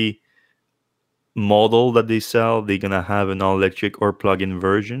every model that they sell, they're gonna have an all-electric or plug-in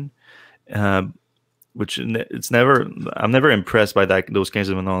version. Which it's never, I'm never impressed by those kinds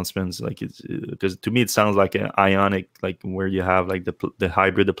of announcements. Like, it's because to me it sounds like an ionic, like where you have like the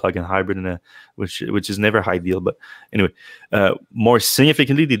hybrid, the plug-in hybrid, and which is never ideal. But anyway, more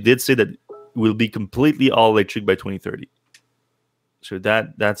significantly, they did say that will be completely all electric by 2030. So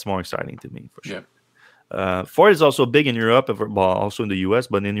that's more exciting to me for sure. Yeah. Ford is also big in Europe, well, also in the US,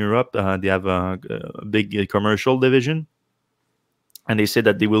 but in Europe they have a big commercial division, and they said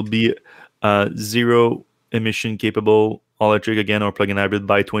that they will be zero emission capable all-electric again or plug-in hybrid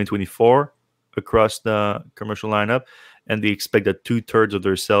by 2024 across the commercial lineup, and they expect that 2/3 of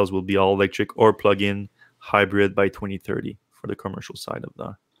their sales will be all-electric or plug-in hybrid by 2030 for the commercial side of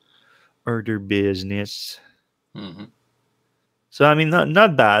the order business. Mm-hmm. So I mean,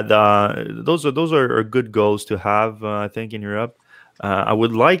 not bad. Those are good goals to have. I think in Europe. I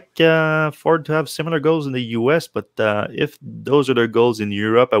would like Ford to have similar goals in the US, but if those are their goals in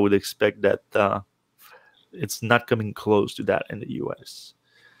Europe, I would expect that it's not coming close to that in the US.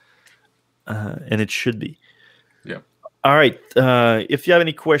 And it should be. Yeah. All right. If you have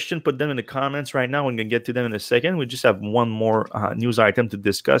any question, put them in the comments right now. We're going to get to them in a second. We just have one more news item to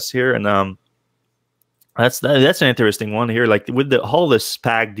discuss here. And that's an interesting one here. Like with all the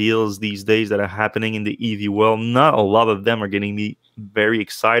SPAC deals these days that are happening in the EV world, not a lot of them are getting me very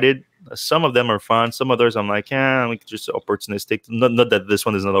excited. Some of them are fun. Some others I'm like, like just opportunistic. Not that this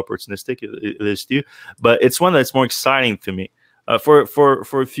one is not opportunistic. It is too, but it's one that's more exciting to me. For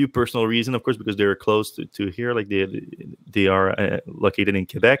a few personal reasons, of course, because they're close to here, like they are located in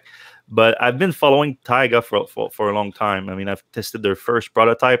Quebec. But I've been following Taiga for a long time. I mean, I've tested their first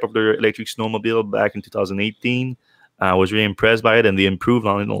prototype of their electric snowmobile back in 2018. I was really impressed by it, and they improved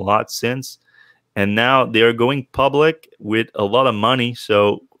on it a lot since. And now they are going public with a lot of money,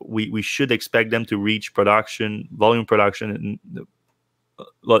 so we should expect them to reach volume production a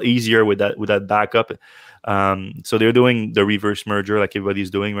lot easier with that backup. So they're doing the reverse merger like everybody's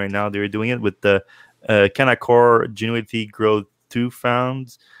doing right now. They're doing it with the Canaccord Genuity Growth 2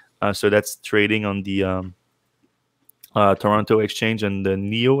 funds. So that's trading on the Toronto Exchange and the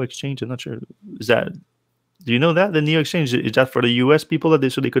NEO Exchange. I'm not sure. Do you know that the NEO Exchange, is that for the US people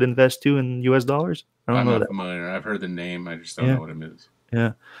so they could invest too in US dollars? I'm not familiar. I've heard the name. I just don't know what it is.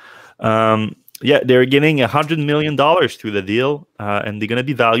 Yeah. They're getting $100 million through the deal, and they're going to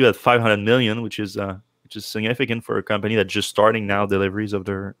be valued at $500 million, which is significant for a company that's just starting now deliveries of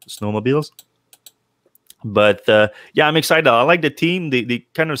their snowmobiles. But I'm excited. I like the team. They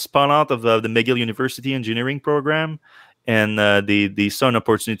kind of spun out of the McGill University engineering program, and they saw an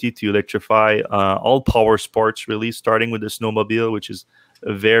opportunity to electrify all power sports, really, starting with the snowmobile, which is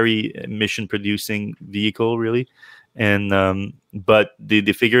a very emission-producing vehicle, really. And but they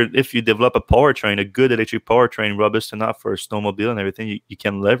figured if you develop a powertrain, a good electric powertrain, robust enough for a snowmobile and everything, you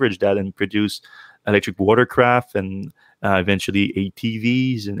can leverage that and produce electric watercraft and eventually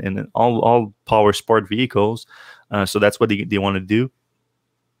ATVs and all power sport vehicles. So that's what they want to do.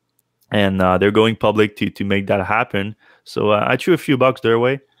 And they're going public to make that happen. So I threw a few bucks their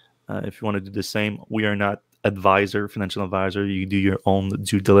way. If you want to do the same, we are not financial advisor. You do your own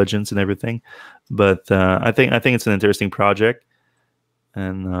due diligence and everything. But I think it's an interesting project.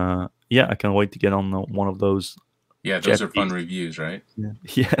 And I can't wait to get on one of those. Yeah, those are fun reviews, right?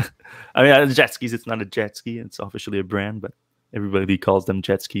 Yeah. I mean, jet skis, it's not a jet ski. It's officially a brand, but everybody calls them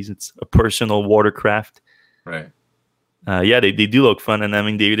jet skis. It's a personal watercraft. Right. They do look fun. And I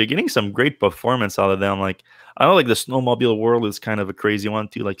mean, they're getting some great performance out of them. Like, I know like the snowmobile world is kind of a crazy one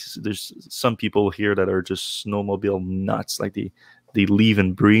too. Like there's some people here that are just snowmobile nuts. Like they live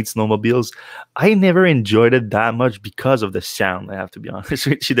and breathe snowmobiles. I never enjoyed it that much because of the sound. I have to be honest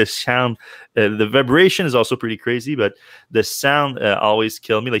with you. The sound, the vibration is also pretty crazy, but the sound always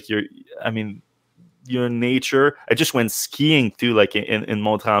killed me. Like your nature. I just went skiing too, like in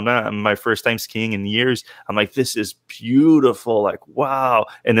Mont Tremblant. My first time skiing in years. I'm like, this is beautiful. Like, wow.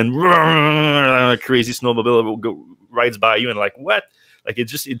 And then a crazy snowmobile rides by you and like, what? Like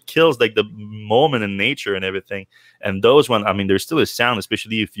it kills like the moment in nature and everything. And those one, I mean, there's still a sound,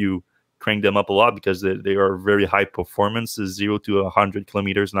 especially if you crank them up a lot because they are very high performance, 0 to 100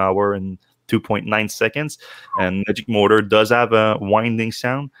 kilometers an hour in 2.9 seconds. And Magic Motor does have a winding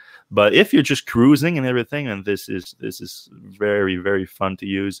sound. But if you're just cruising and everything, and this is very, very fun to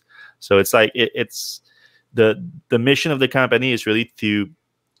use. So it's like it's the mission of the company is really to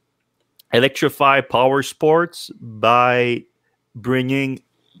electrify power sports by bringing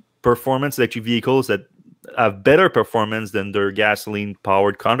performance electric vehicles that have better performance than their gasoline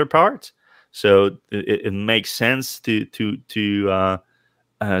powered counterparts. So it makes sense to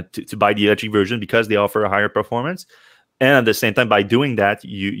buy the electric version because they offer a higher performance. And at the same time, by doing that,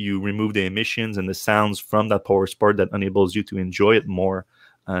 you remove the emissions and the sounds from that power sport that enables you to enjoy it more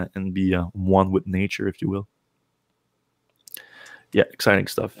and be one with nature, if you will. Yeah, exciting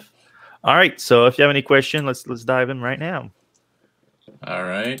stuff. All right, so if you have any question, let's dive in right now. All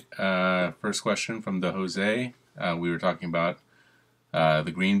right. First question from the Jose. We were talking about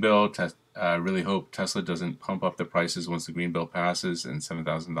the green bill. Really hope Tesla doesn't pump up the prices once the green bill passes and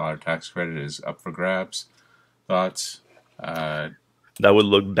 $7,000 tax credit is up for grabs. Thoughts? That would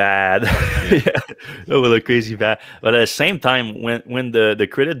look bad. Yeah, that would look crazy bad. But at the same time, when the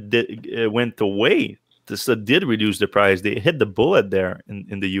credit went away, Tesla did reduce the price. They hit the bullet there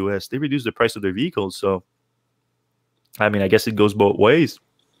in the US. They reduced the price of their vehicles. So, I mean, I guess it goes both ways.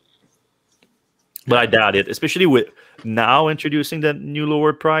 But I doubt it, especially with now introducing that new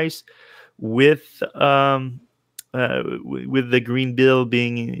lower price with the green bill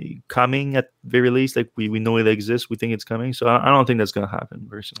being coming at very least. Like we know it exists. We think it's coming. So I don't think that's going to happen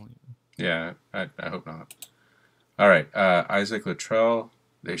personally. Yeah, I hope not. All right. Isaac Luttrell,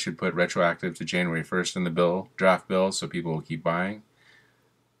 they should put retroactive to January 1st in the draft bill so people will keep buying.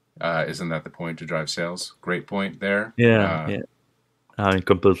 Isn't that the point, to drive sales? Great point there. Yeah. I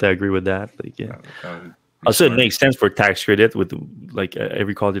completely agree with that. Like, yeah. Also, it makes sense for tax credit with like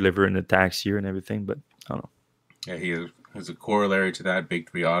every car delivered in the tax year and everything. But I don't know. Yeah, he has a corollary to that. Big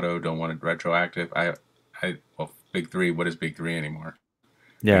Three Auto don't want it retroactive. Well, Big Three. What is Big Three anymore?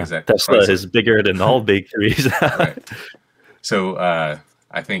 Yeah, Tesla is bigger than all Big Threes. Right. So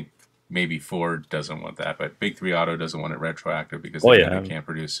I think maybe Ford doesn't want that, but Big Three Auto doesn't want it retroactive because they can't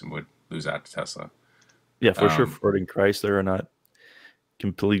produce and would lose out to Tesla. Yeah, for sure. Ford and Chrysler are not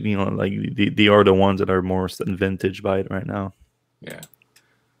completely on, like they are the ones that are most advantaged by it right now. Yeah.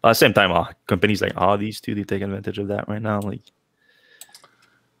 At the same time, companies like Audis too, they take advantage of that right now. Like,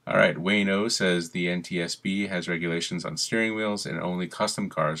 all right, Wayne O says the NTSB has regulations on steering wheels, and only custom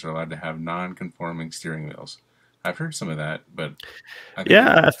cars are allowed to have non-conforming steering wheels. I've heard some of that, but I think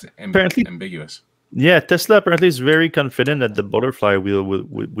it's apparently ambiguous. Yeah, Tesla apparently is very confident that the butterfly wheel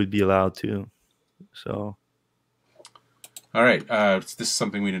would be allowed too. So. All right, this is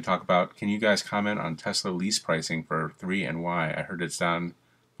something we didn't talk about. Can you guys comment on Tesla lease pricing for 3 and Y? I heard it's down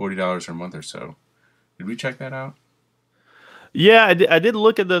 $40 a month or so. Did we check that out? Yeah, I did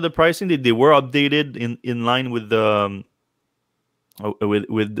look at the pricing. They were updated in line with the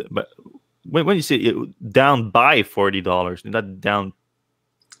but when you say it, down by $40, not down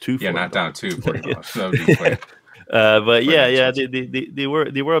to $40. Yeah, not down to $40. That would be quite, but yeah, they were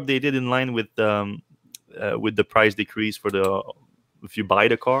updated in line with the price decrease for if you buy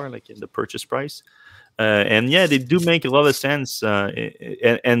the car, like in the purchase price. And yeah, they do make a lot of sense.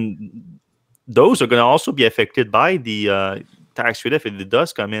 And those are going to also be affected by the tax credit if it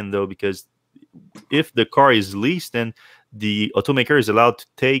does come in, though, because if the car is leased, then the automaker is allowed to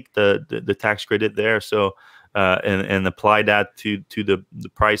take the tax credit there. So and apply that to the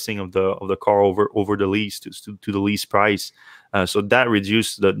pricing of the car over the lease to the lease price. So that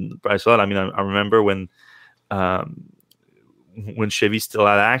reduced the price a lot. I mean, I remember when Chevy still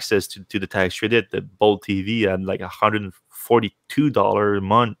had access to the tax credit, the Bolt TV had like $142 a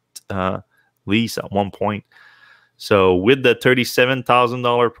month lease at one point. So with the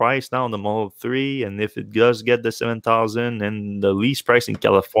 $37,000 price now on the Model 3, and if it does get the $7,000, and the lease price in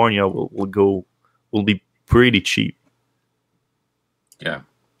California will be pretty cheap. Yeah.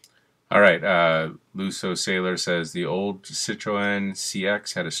 All right. Luso Sailor says the old Citroen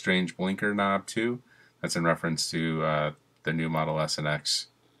CX had a strange blinker knob too. That's in reference to the new Model S and X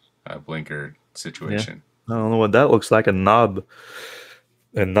blinker situation. Yeah. I don't know what that looks like. A knob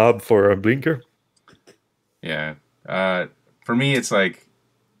for a blinker. Yeah. For me, it's like,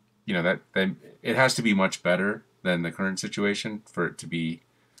 that it has to be much better than the current situation for it to be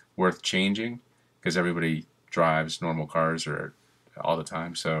worth changing, because everybody drives normal cars all the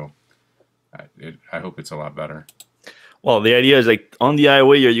time. So I hope it's a lot better. Well, the idea is like on the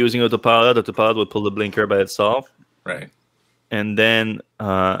highway, you're using autopilot. Autopilot will pull the blinker by itself. Right. And then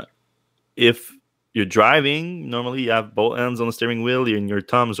if you're driving, normally you have both hands on the steering wheel, and your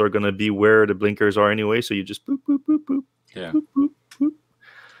thumbs are going to be where the blinkers are anyway. So you just boop, boop, boop, boop. Yeah. Boop, boop, boop.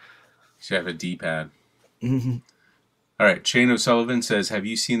 So you have a D-pad. Mm-hmm. All right. Shane O'Sullivan says, have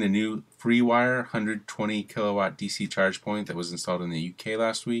you seen the new FreeWire 120 kilowatt DC charge point that was installed in the UK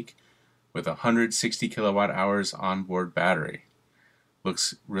last week with 160 kilowatt hours onboard battery?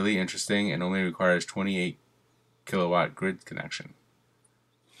 Looks really interesting and only requires 28 kilowatt grid connection.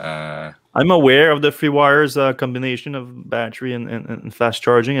 I'm aware of the FreeWire's combination of battery and fast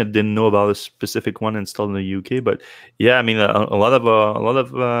charging. I didn't know about a specific one installed in the UK, but yeah, I mean, a lot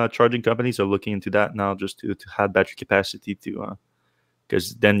of charging companies are looking into that now, just to have battery capacity to,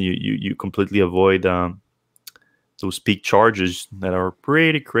 because then you completely avoid those peak charges that are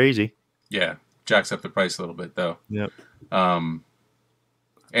pretty crazy. Yeah, jacks up the price a little bit though. Yep.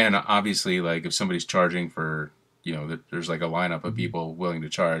 And obviously, like if somebody's charging for, there's like a lineup of people willing to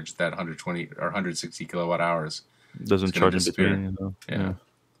charge, that 120 or 160 kilowatt hours Doesn't charge in between. Yeah.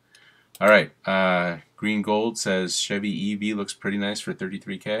 All right. Green Gold says Chevy EV looks pretty nice for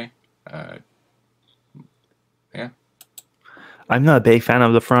 33K. Yeah. I'm not a big fan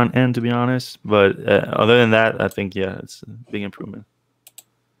of the front end, to be honest, but other than that, I think it's a big improvement.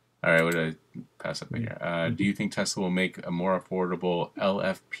 All right, what did I pass up here? Do you think Tesla will make a more affordable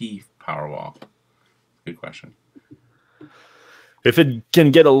LFP Powerwall? Good question. If it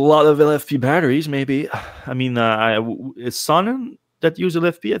can get a lot of LFP batteries, maybe. I mean, it's Sonnen that use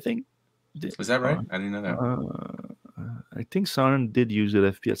LFP, I think. Was that right? I didn't know that. I think Sonnen did use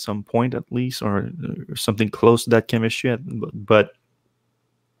LFP at some point, at least, or something close to that chemistry. But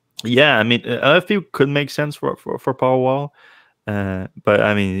yeah, I mean, LFP could make sense for Powerwall. But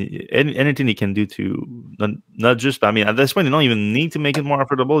I mean, anything you can do to not just, I mean, at this point, you don't even need to make it more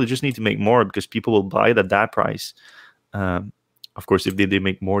affordable. You just need to make more, because people will buy it at that price. Of course, if they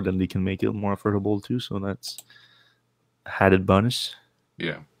make more, then they can make it more affordable too. So that's added bonus.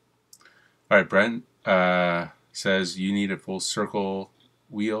 Yeah. All right, Brent says you need a full circle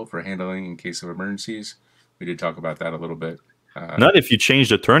wheel for handling in case of emergencies. We did talk about that a little bit. Not if you change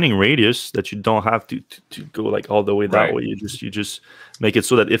the turning radius, that you don't have to go like all the way that way. You just make it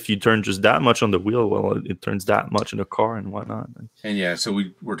so that if you turn just that much on the wheel, well, it turns that much in the car and whatnot. And yeah, so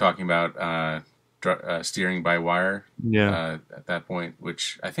we're talking about steering by wire. Yeah. At that point,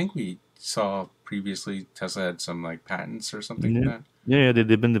 which I think we saw previously, Tesla had some like patents or something Yeah. like that. Yeah,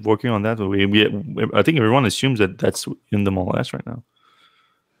 they've been working on that. I think everyone assumes that that's in the Model S right now.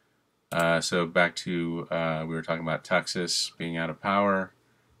 So back to we were talking about Texas being out of power.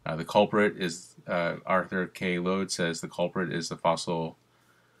 The culprit is Arthur K. Load says the culprit is the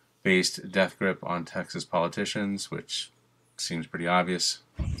fossil-based death grip on Texas politicians, which seems pretty obvious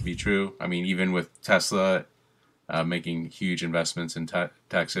to be true. I mean, even with Tesla making huge investments in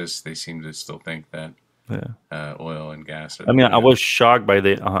Texas, they seem to still think that oil and gas. I mean, I was shocked by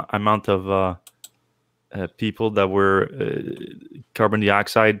the amount of people that were carbon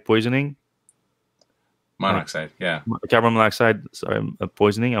dioxide poisoning. Monoxide, carbon monoxide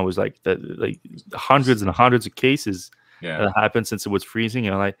poisoning. I was like hundreds and hundreds of cases that happened since it was freezing.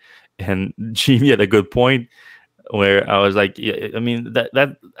 And Jimmy had a good point where I was like, I mean,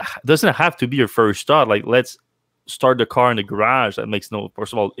 that doesn't have to be your first thought. Like, let's start the car in the garage. That makes no.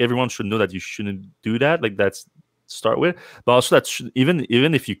 First of all, everyone should know that you shouldn't do that. Like, that's start with, but also that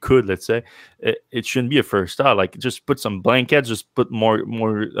even if you could, let's say, it shouldn't be a first thought. Like, just put some blankets, just put more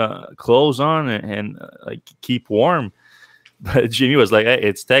clothes on, and like keep warm. But Jimmy was like, hey,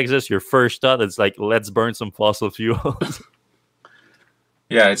 it's Texas, your first thought, it's like, let's burn some fossil fuels.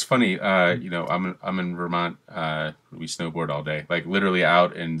 Yeah, it's funny. I'm in Vermont. We snowboard all day, like literally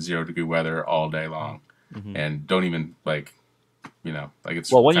out in 0-degree weather all day long, and don't even like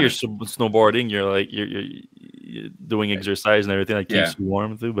it's when you're snowboarding, you're doing exercise and everything that keeps you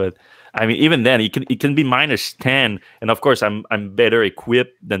warm too. But I mean, even then, it can be -10, and of course, I'm better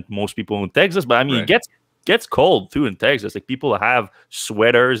equipped than most people in Texas. But I mean, it gets cold too in Texas. Like, people have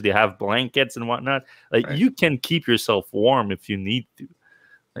sweaters, they have blankets and whatnot. Like, you can keep yourself warm if you need to.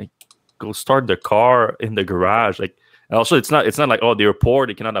 Like, go start the car in the garage. Like, and also, it's not like, oh, they're poor,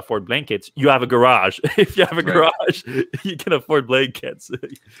 they cannot afford blankets. You have a garage. If you have a garage, you can afford blankets.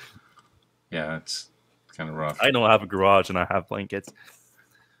 Yeah, it's kind of rough. I don't have a garage and I have blankets.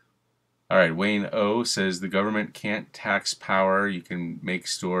 All right, Wayne O says the government can't tax power you can make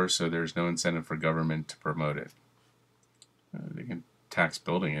store, so there's no incentive for government to promote it. They can tax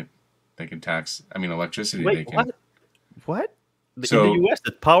building it. They can tax, electricity. Wait, they can. What? So, in the U.S.,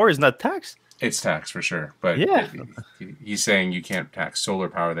 the power is not taxed? It's taxed for sure, but he's saying you can't tax solar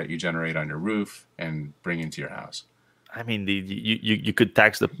power that you generate on your roof and bring into your house. I mean, you could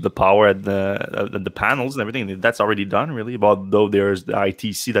tax the power at the panels and everything. That's already done, really. Although there's the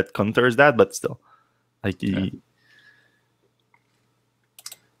ITC that counters that, but still, like.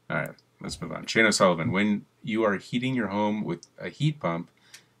 All right, let's move on. Shane O'Sullivan, when you are heating your home with a heat pump,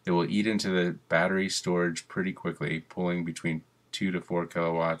 it will eat into the battery storage pretty quickly, pulling between 2 to 4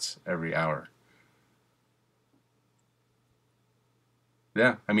 kilowatts every hour.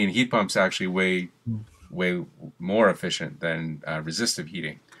 Yeah, I mean, heat pumps actually way more efficient than resistive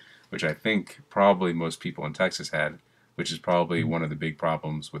heating. which I think probably most people in Texas had, which is probably one of the big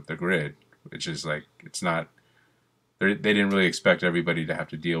problems with the grid, which is like it's not. They didn't really expect everybody to have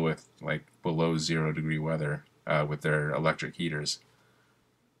to deal with like below 0 degree weather with their electric heaters.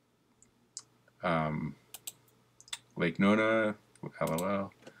 Lake Nona,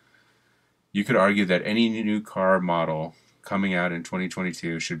 LOL. You could argue that any new car model coming out in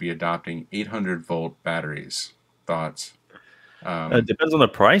 2022 should be adopting 800-volt batteries. Thoughts? It depends on the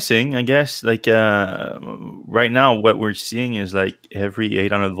pricing, I guess. Like right now, what we're seeing is like every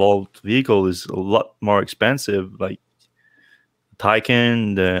 800-volt vehicle is a lot more expensive. Like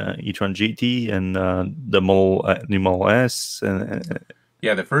Taycan, the e-tron GT, and the new Model S.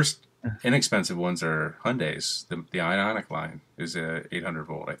 Yeah, the first inexpensive ones are Hyundai's. The Ioniq line is a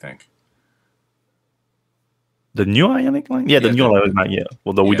 800-volt, I think. The new Ioniq line? Yeah, the new Ioniq line, yeah.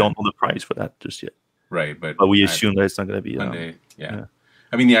 Although we don't know the price for that just yet. Right, but we assume that it's not going to be Hyundai. Yeah.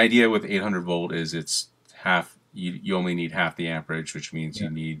 I mean, the idea with 800-volt is it's half. You only need half the amperage, which means you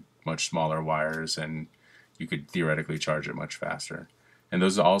need much smaller wires, and you could theoretically charge it much faster. And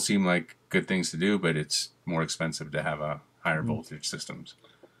those all seem like good things to do, but it's more expensive to have a higher voltage systems.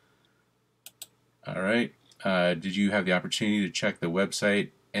 All right. Did you have the opportunity to check the website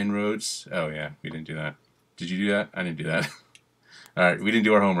En-ROADS? Oh yeah, we didn't do that. Did you do that? I didn't do that. All right, we didn't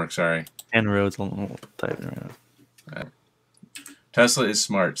do our homework. Sorry. En-ROADS. I'll type it right now. Tesla is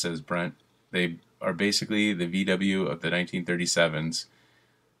smart, says Brent. They are basically the VW of the 1937s.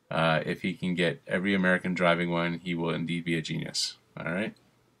 If he can get every American driving one, he will indeed be a genius. All right.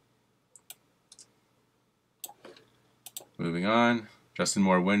 Moving on. Justin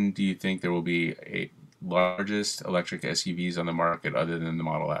Moore, when do you think there will be a largest electric SUVs on the market other than the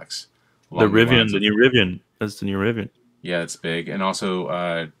Model X? The Rivian, the new Rivian. That's the new Rivian. Yeah, it's big. And also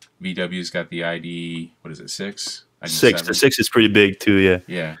VW's got the ID, what is it, 6? The 6 is pretty big too, yeah.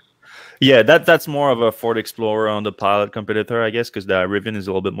 Yeah. Yeah, that's more of a Ford Explorer on the Pilot competitor, I guess, because the Rivian is a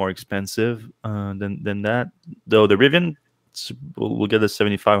little bit more expensive than that. Though the Rivian will get a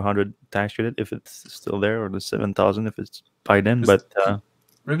 7,500 tax credit if it's still there, or the 7,000 if it's by then. But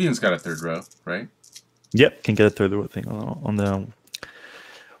Rivian's got a third row, right? Yep, can get a third row thing on the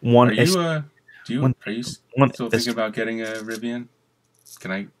one. Are you still thinking about getting a Rivian?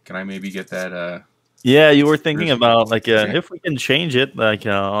 Can I maybe get that? Yeah, you were thinking about like if we can change it, like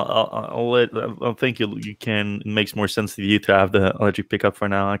I'll think you can. It makes more sense to you to have the electric pickup for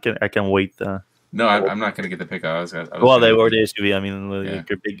now. I can wait. No, I'm not going to get the pickup. Well, they were the SUV. I mean, like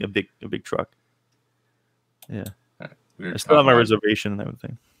a big truck. Yeah, I still have my reservation and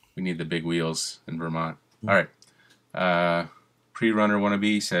everything. We need the big wheels in Vermont. All right. Pre-runner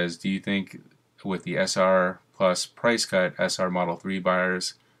wannabe says, do you think with the SR Plus price cut, SR Model 3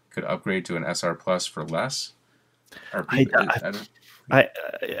 buyers could upgrade to an SR Plus for less? I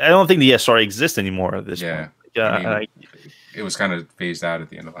don't think the SR exists anymore at this point. Yeah, it was kind of phased out at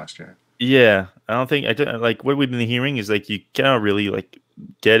the end of last year. Yeah, I don't think like what we've been hearing is like you cannot really like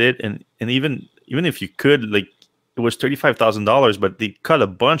get it, and even if you could, like it was $35,000, but they cut a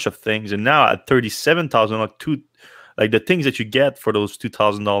bunch of things, and now at $37,000, like the things that you get for those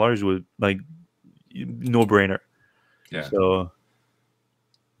 $2,000 would like no brainer. Yeah. So.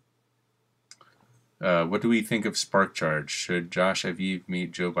 What do we think of Spark Charge? Should Josh Aviv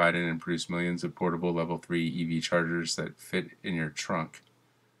meet Joe Biden and produce millions of portable level 3 EV chargers that fit in your trunk?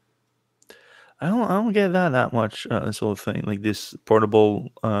 I don't get that much. This whole thing, like this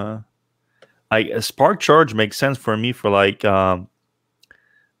portable, a Spark Charge makes sense for me for like AAAs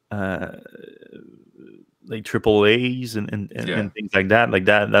and things like that. Like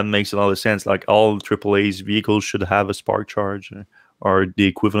that makes a lot of sense. Like all AAA's vehicles should have a Spark Charge or the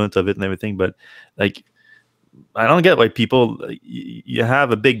equivalent of it and everything. But like, I don't get why people, you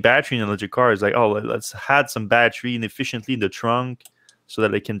have a big battery in an electric car. It's like, oh, let's add some battery inefficiently in the trunk so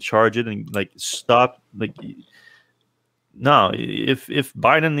that they can charge it and like stop. Like, no, if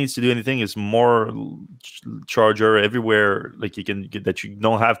Biden needs to do anything, it's more charger everywhere. Like you can get that, you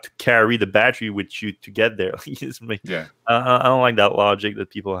don't have to carry the battery with you to get there. Yeah, I don't like that logic that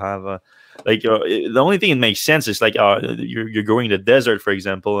people have. Like the only thing that makes sense is like you're going to the desert, for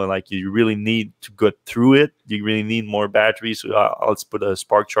example, and like you really need to go through it. You really need more batteries. So let's put a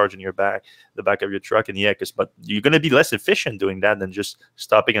Spark Charge in the back of your truck, and but you're going to be less efficient doing that than just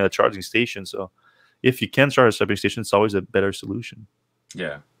stopping at a charging station. So if you can charge a charging station, it's always a better solution.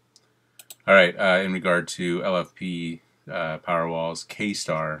 Yeah. All right. In regard to LFP Powerwalls,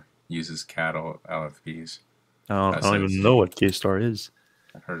 K-Star uses cattle LFPs. I don't even know what K-Star is.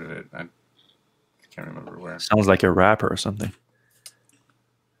 I've heard of it. I can't remember where. Sounds like a rapper or something.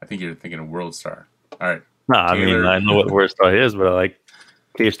 I think you're thinking of World Star. All right. No, I mean, I know what World Star is, but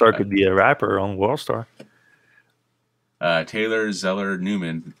K-Star could be a rapper on Worldstar. Taylor Zeller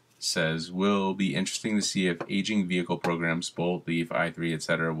Newman says, will be interesting to see if aging vehicle programs, Bolt, Leaf, i3,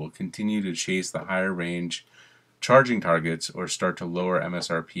 etc., will continue to chase the higher range charging targets or start to lower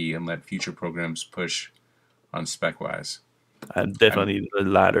MSRP and let future programs push on spec-wise. Definitely the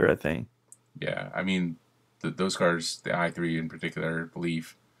latter, I think. Yeah, I mean, those cars, the i3 in particular, the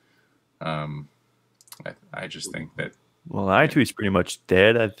Leaf, I just think that... Well, i3 is pretty much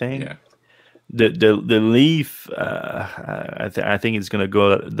dead, I think. Yeah. The Leaf, I think it's gonna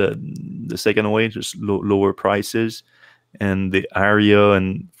go the second way, just lower prices, and the Aria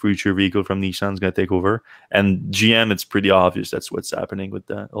and future vehicle from Nissan is gonna take over. And GM, it's pretty obvious that's what's happening with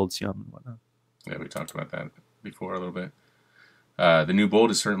the Ultium and whatnot. Yeah, we talked about that before a little bit. The new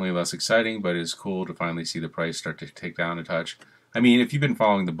Bolt is certainly less exciting, but it's cool to finally see the price start to take down a touch. I mean, if you've been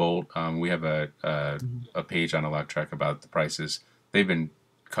following the Bolt, we have a page on Electrek about the prices. They've been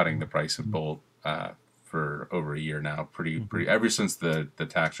cutting the price of Bolt for over a year now. Pretty ever since the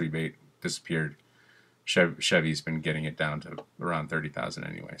tax rebate disappeared, Chevy's been getting it down to around 30,000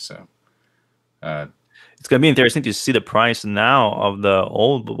 anyway. So it's gonna be interesting to see the price now of the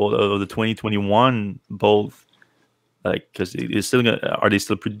old Bolt, of the 2021 Bolt. Like, because it's still are they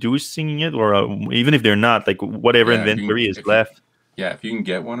still producing it, or even if they're not, like whatever inventory is left? If you can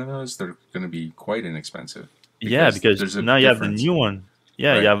get one of those, they're going to be quite inexpensive. Because now you have the new one.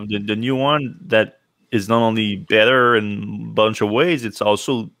 Yeah, right? You have the new one that is not only better in a bunch of ways, it's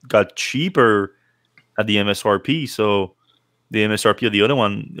also got cheaper at the MSRP. So the MSRP of the other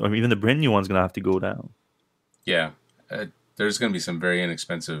one, or even the brand new one, is going to have to go down. Yeah, there's going to be some very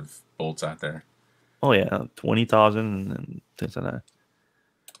inexpensive Bolts out there. Oh yeah, 20,000 and things like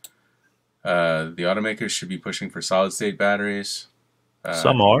that. The automakers should be pushing for solid state batteries.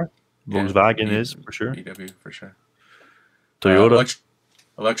 Some are. Volkswagen is for sure. VW for sure. Toyota.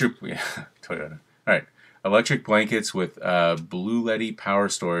 Toyota. All right. Electric blankets with blue LED power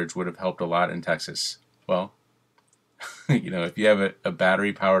storage would have helped a lot in Texas. Well, if you have a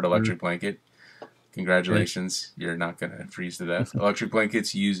battery powered electric blanket, congratulations, you're not going to freeze to death. Electric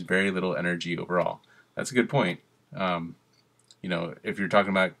blankets use very little energy overall. That's a good point. If you're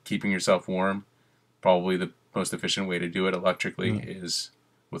talking about keeping yourself warm, probably the most efficient way to do it electrically is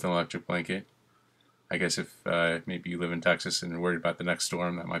with an electric blanket. I guess if maybe you live in Texas and you're worried about the next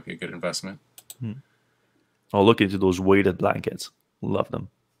storm, that might be a good investment. I'll look into those weighted blankets. Love them.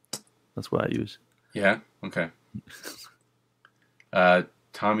 That's what I use. Yeah? Okay.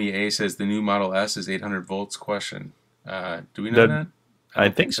 Tommy A says the new Model S is 800 volts. Question. Do we know that? I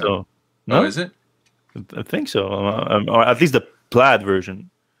think so. No? Oh, is it? I think so. Or at least the plaid version.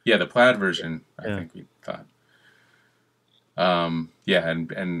 Yeah, the plaid version, I think we thought.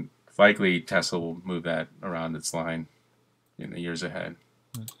 And likely Tesla will move that around its line in the years ahead.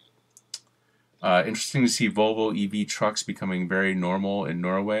 Interesting to see Volvo EV trucks becoming very normal in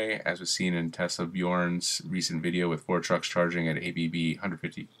Norway, as was seen in Tesla Bjorn's recent video with 4 trucks charging at ABB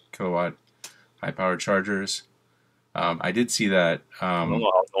 150 kilowatt high-powered chargers. I did see that. I don't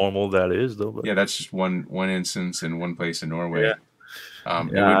know how normal that is, though. But... Yeah, that's just one instance in one place in Norway. Yeah.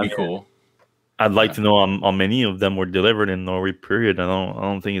 It would be cool. I'd like to know how many of them were delivered in Norway. Period. I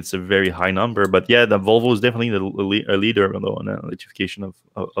don't think it's a very high number, but yeah, the Volvo is definitely a leader though in the electrification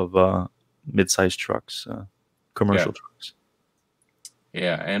of mid-sized trucks, commercial trucks.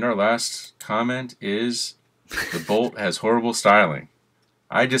 Yeah, and our last comment is the Bolt has horrible styling.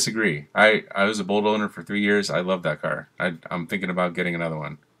 I disagree. I was a Bolt owner for 3 years. I love that car. I'm thinking about getting another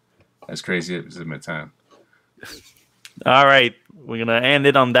one. As crazy as it may sound. All right, we're gonna end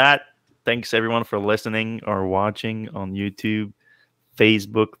it on that. Thanks everyone for listening or watching on YouTube,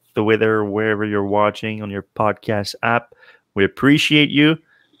 Facebook, Twitter, wherever you're watching on your podcast app. We appreciate you,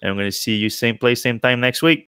 and I'm going to see you same place, same time next week.